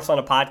 the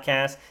Barcelona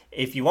Podcast.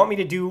 If you want me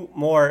to do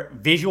more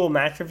visual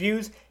match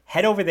reviews,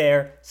 head over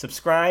there,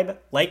 subscribe,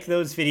 like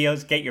those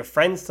videos, get your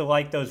friends to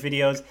like those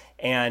videos,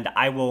 and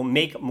I will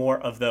make more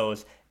of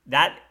those.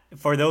 That,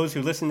 for those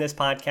who listen to this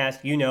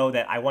podcast, you know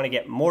that I want to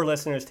get more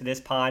listeners to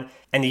this pod,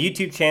 and the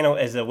YouTube channel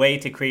is a way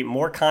to create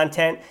more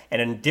content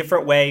and in a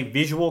different way,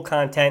 visual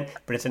content,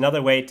 but it's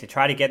another way to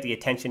try to get the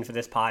attention for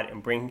this pod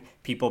and bring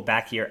people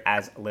back here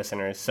as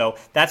listeners. So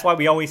that's why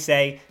we always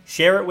say,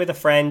 share it with a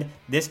friend,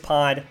 this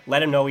pod, let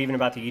them know even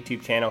about the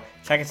YouTube channel.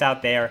 Check us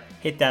out there,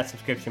 hit that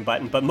subscription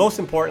button. But most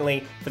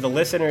importantly, for the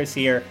listeners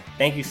here,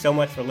 thank you so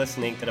much for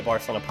listening to the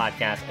Barcelona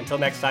Podcast. Until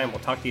next time,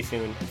 we'll talk to you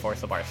soon.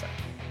 Forza Barca.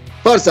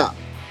 Barca!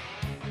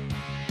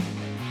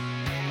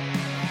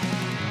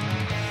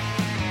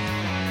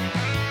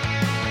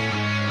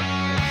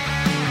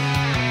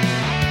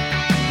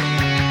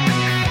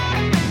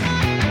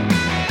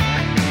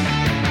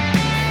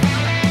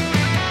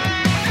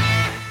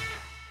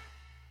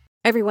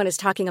 Everyone is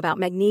talking about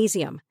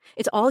magnesium.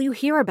 It's all you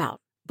hear about.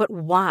 But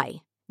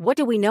why? What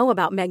do we know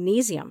about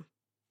magnesium?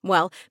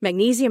 Well,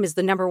 magnesium is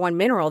the number one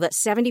mineral that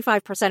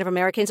 75% of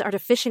Americans are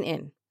deficient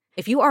in.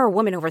 If you are a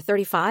woman over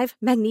 35,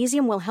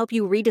 magnesium will help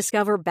you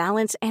rediscover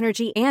balance,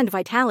 energy, and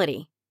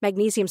vitality.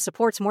 Magnesium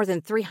supports more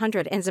than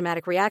 300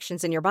 enzymatic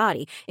reactions in your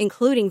body,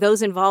 including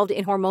those involved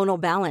in hormonal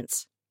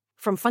balance.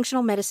 From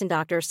functional medicine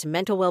doctors to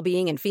mental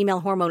well-being and female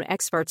hormone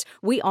experts,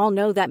 we all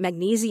know that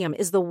magnesium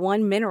is the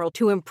one mineral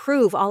to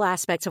improve all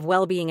aspects of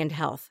well-being and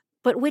health.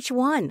 But which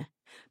one?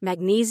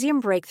 Magnesium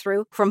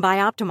Breakthrough from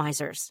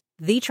Bioptimizers,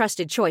 the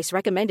trusted choice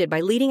recommended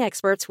by leading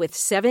experts with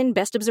 7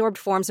 best-absorbed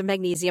forms of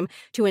magnesium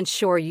to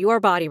ensure your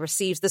body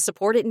receives the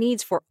support it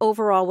needs for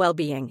overall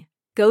well-being.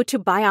 Go to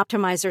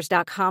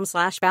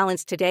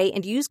bioptimizers.com/balance today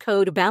and use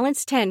code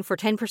BALANCE10 for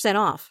 10%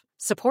 off.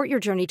 Support your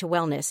journey to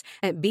wellness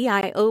at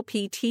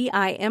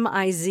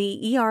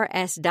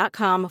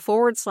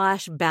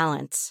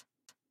bioptimizers.com/balance.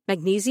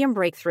 Magnesium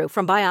Breakthrough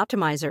from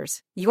Bioptimizers,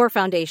 your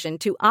foundation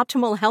to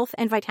optimal health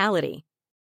and vitality.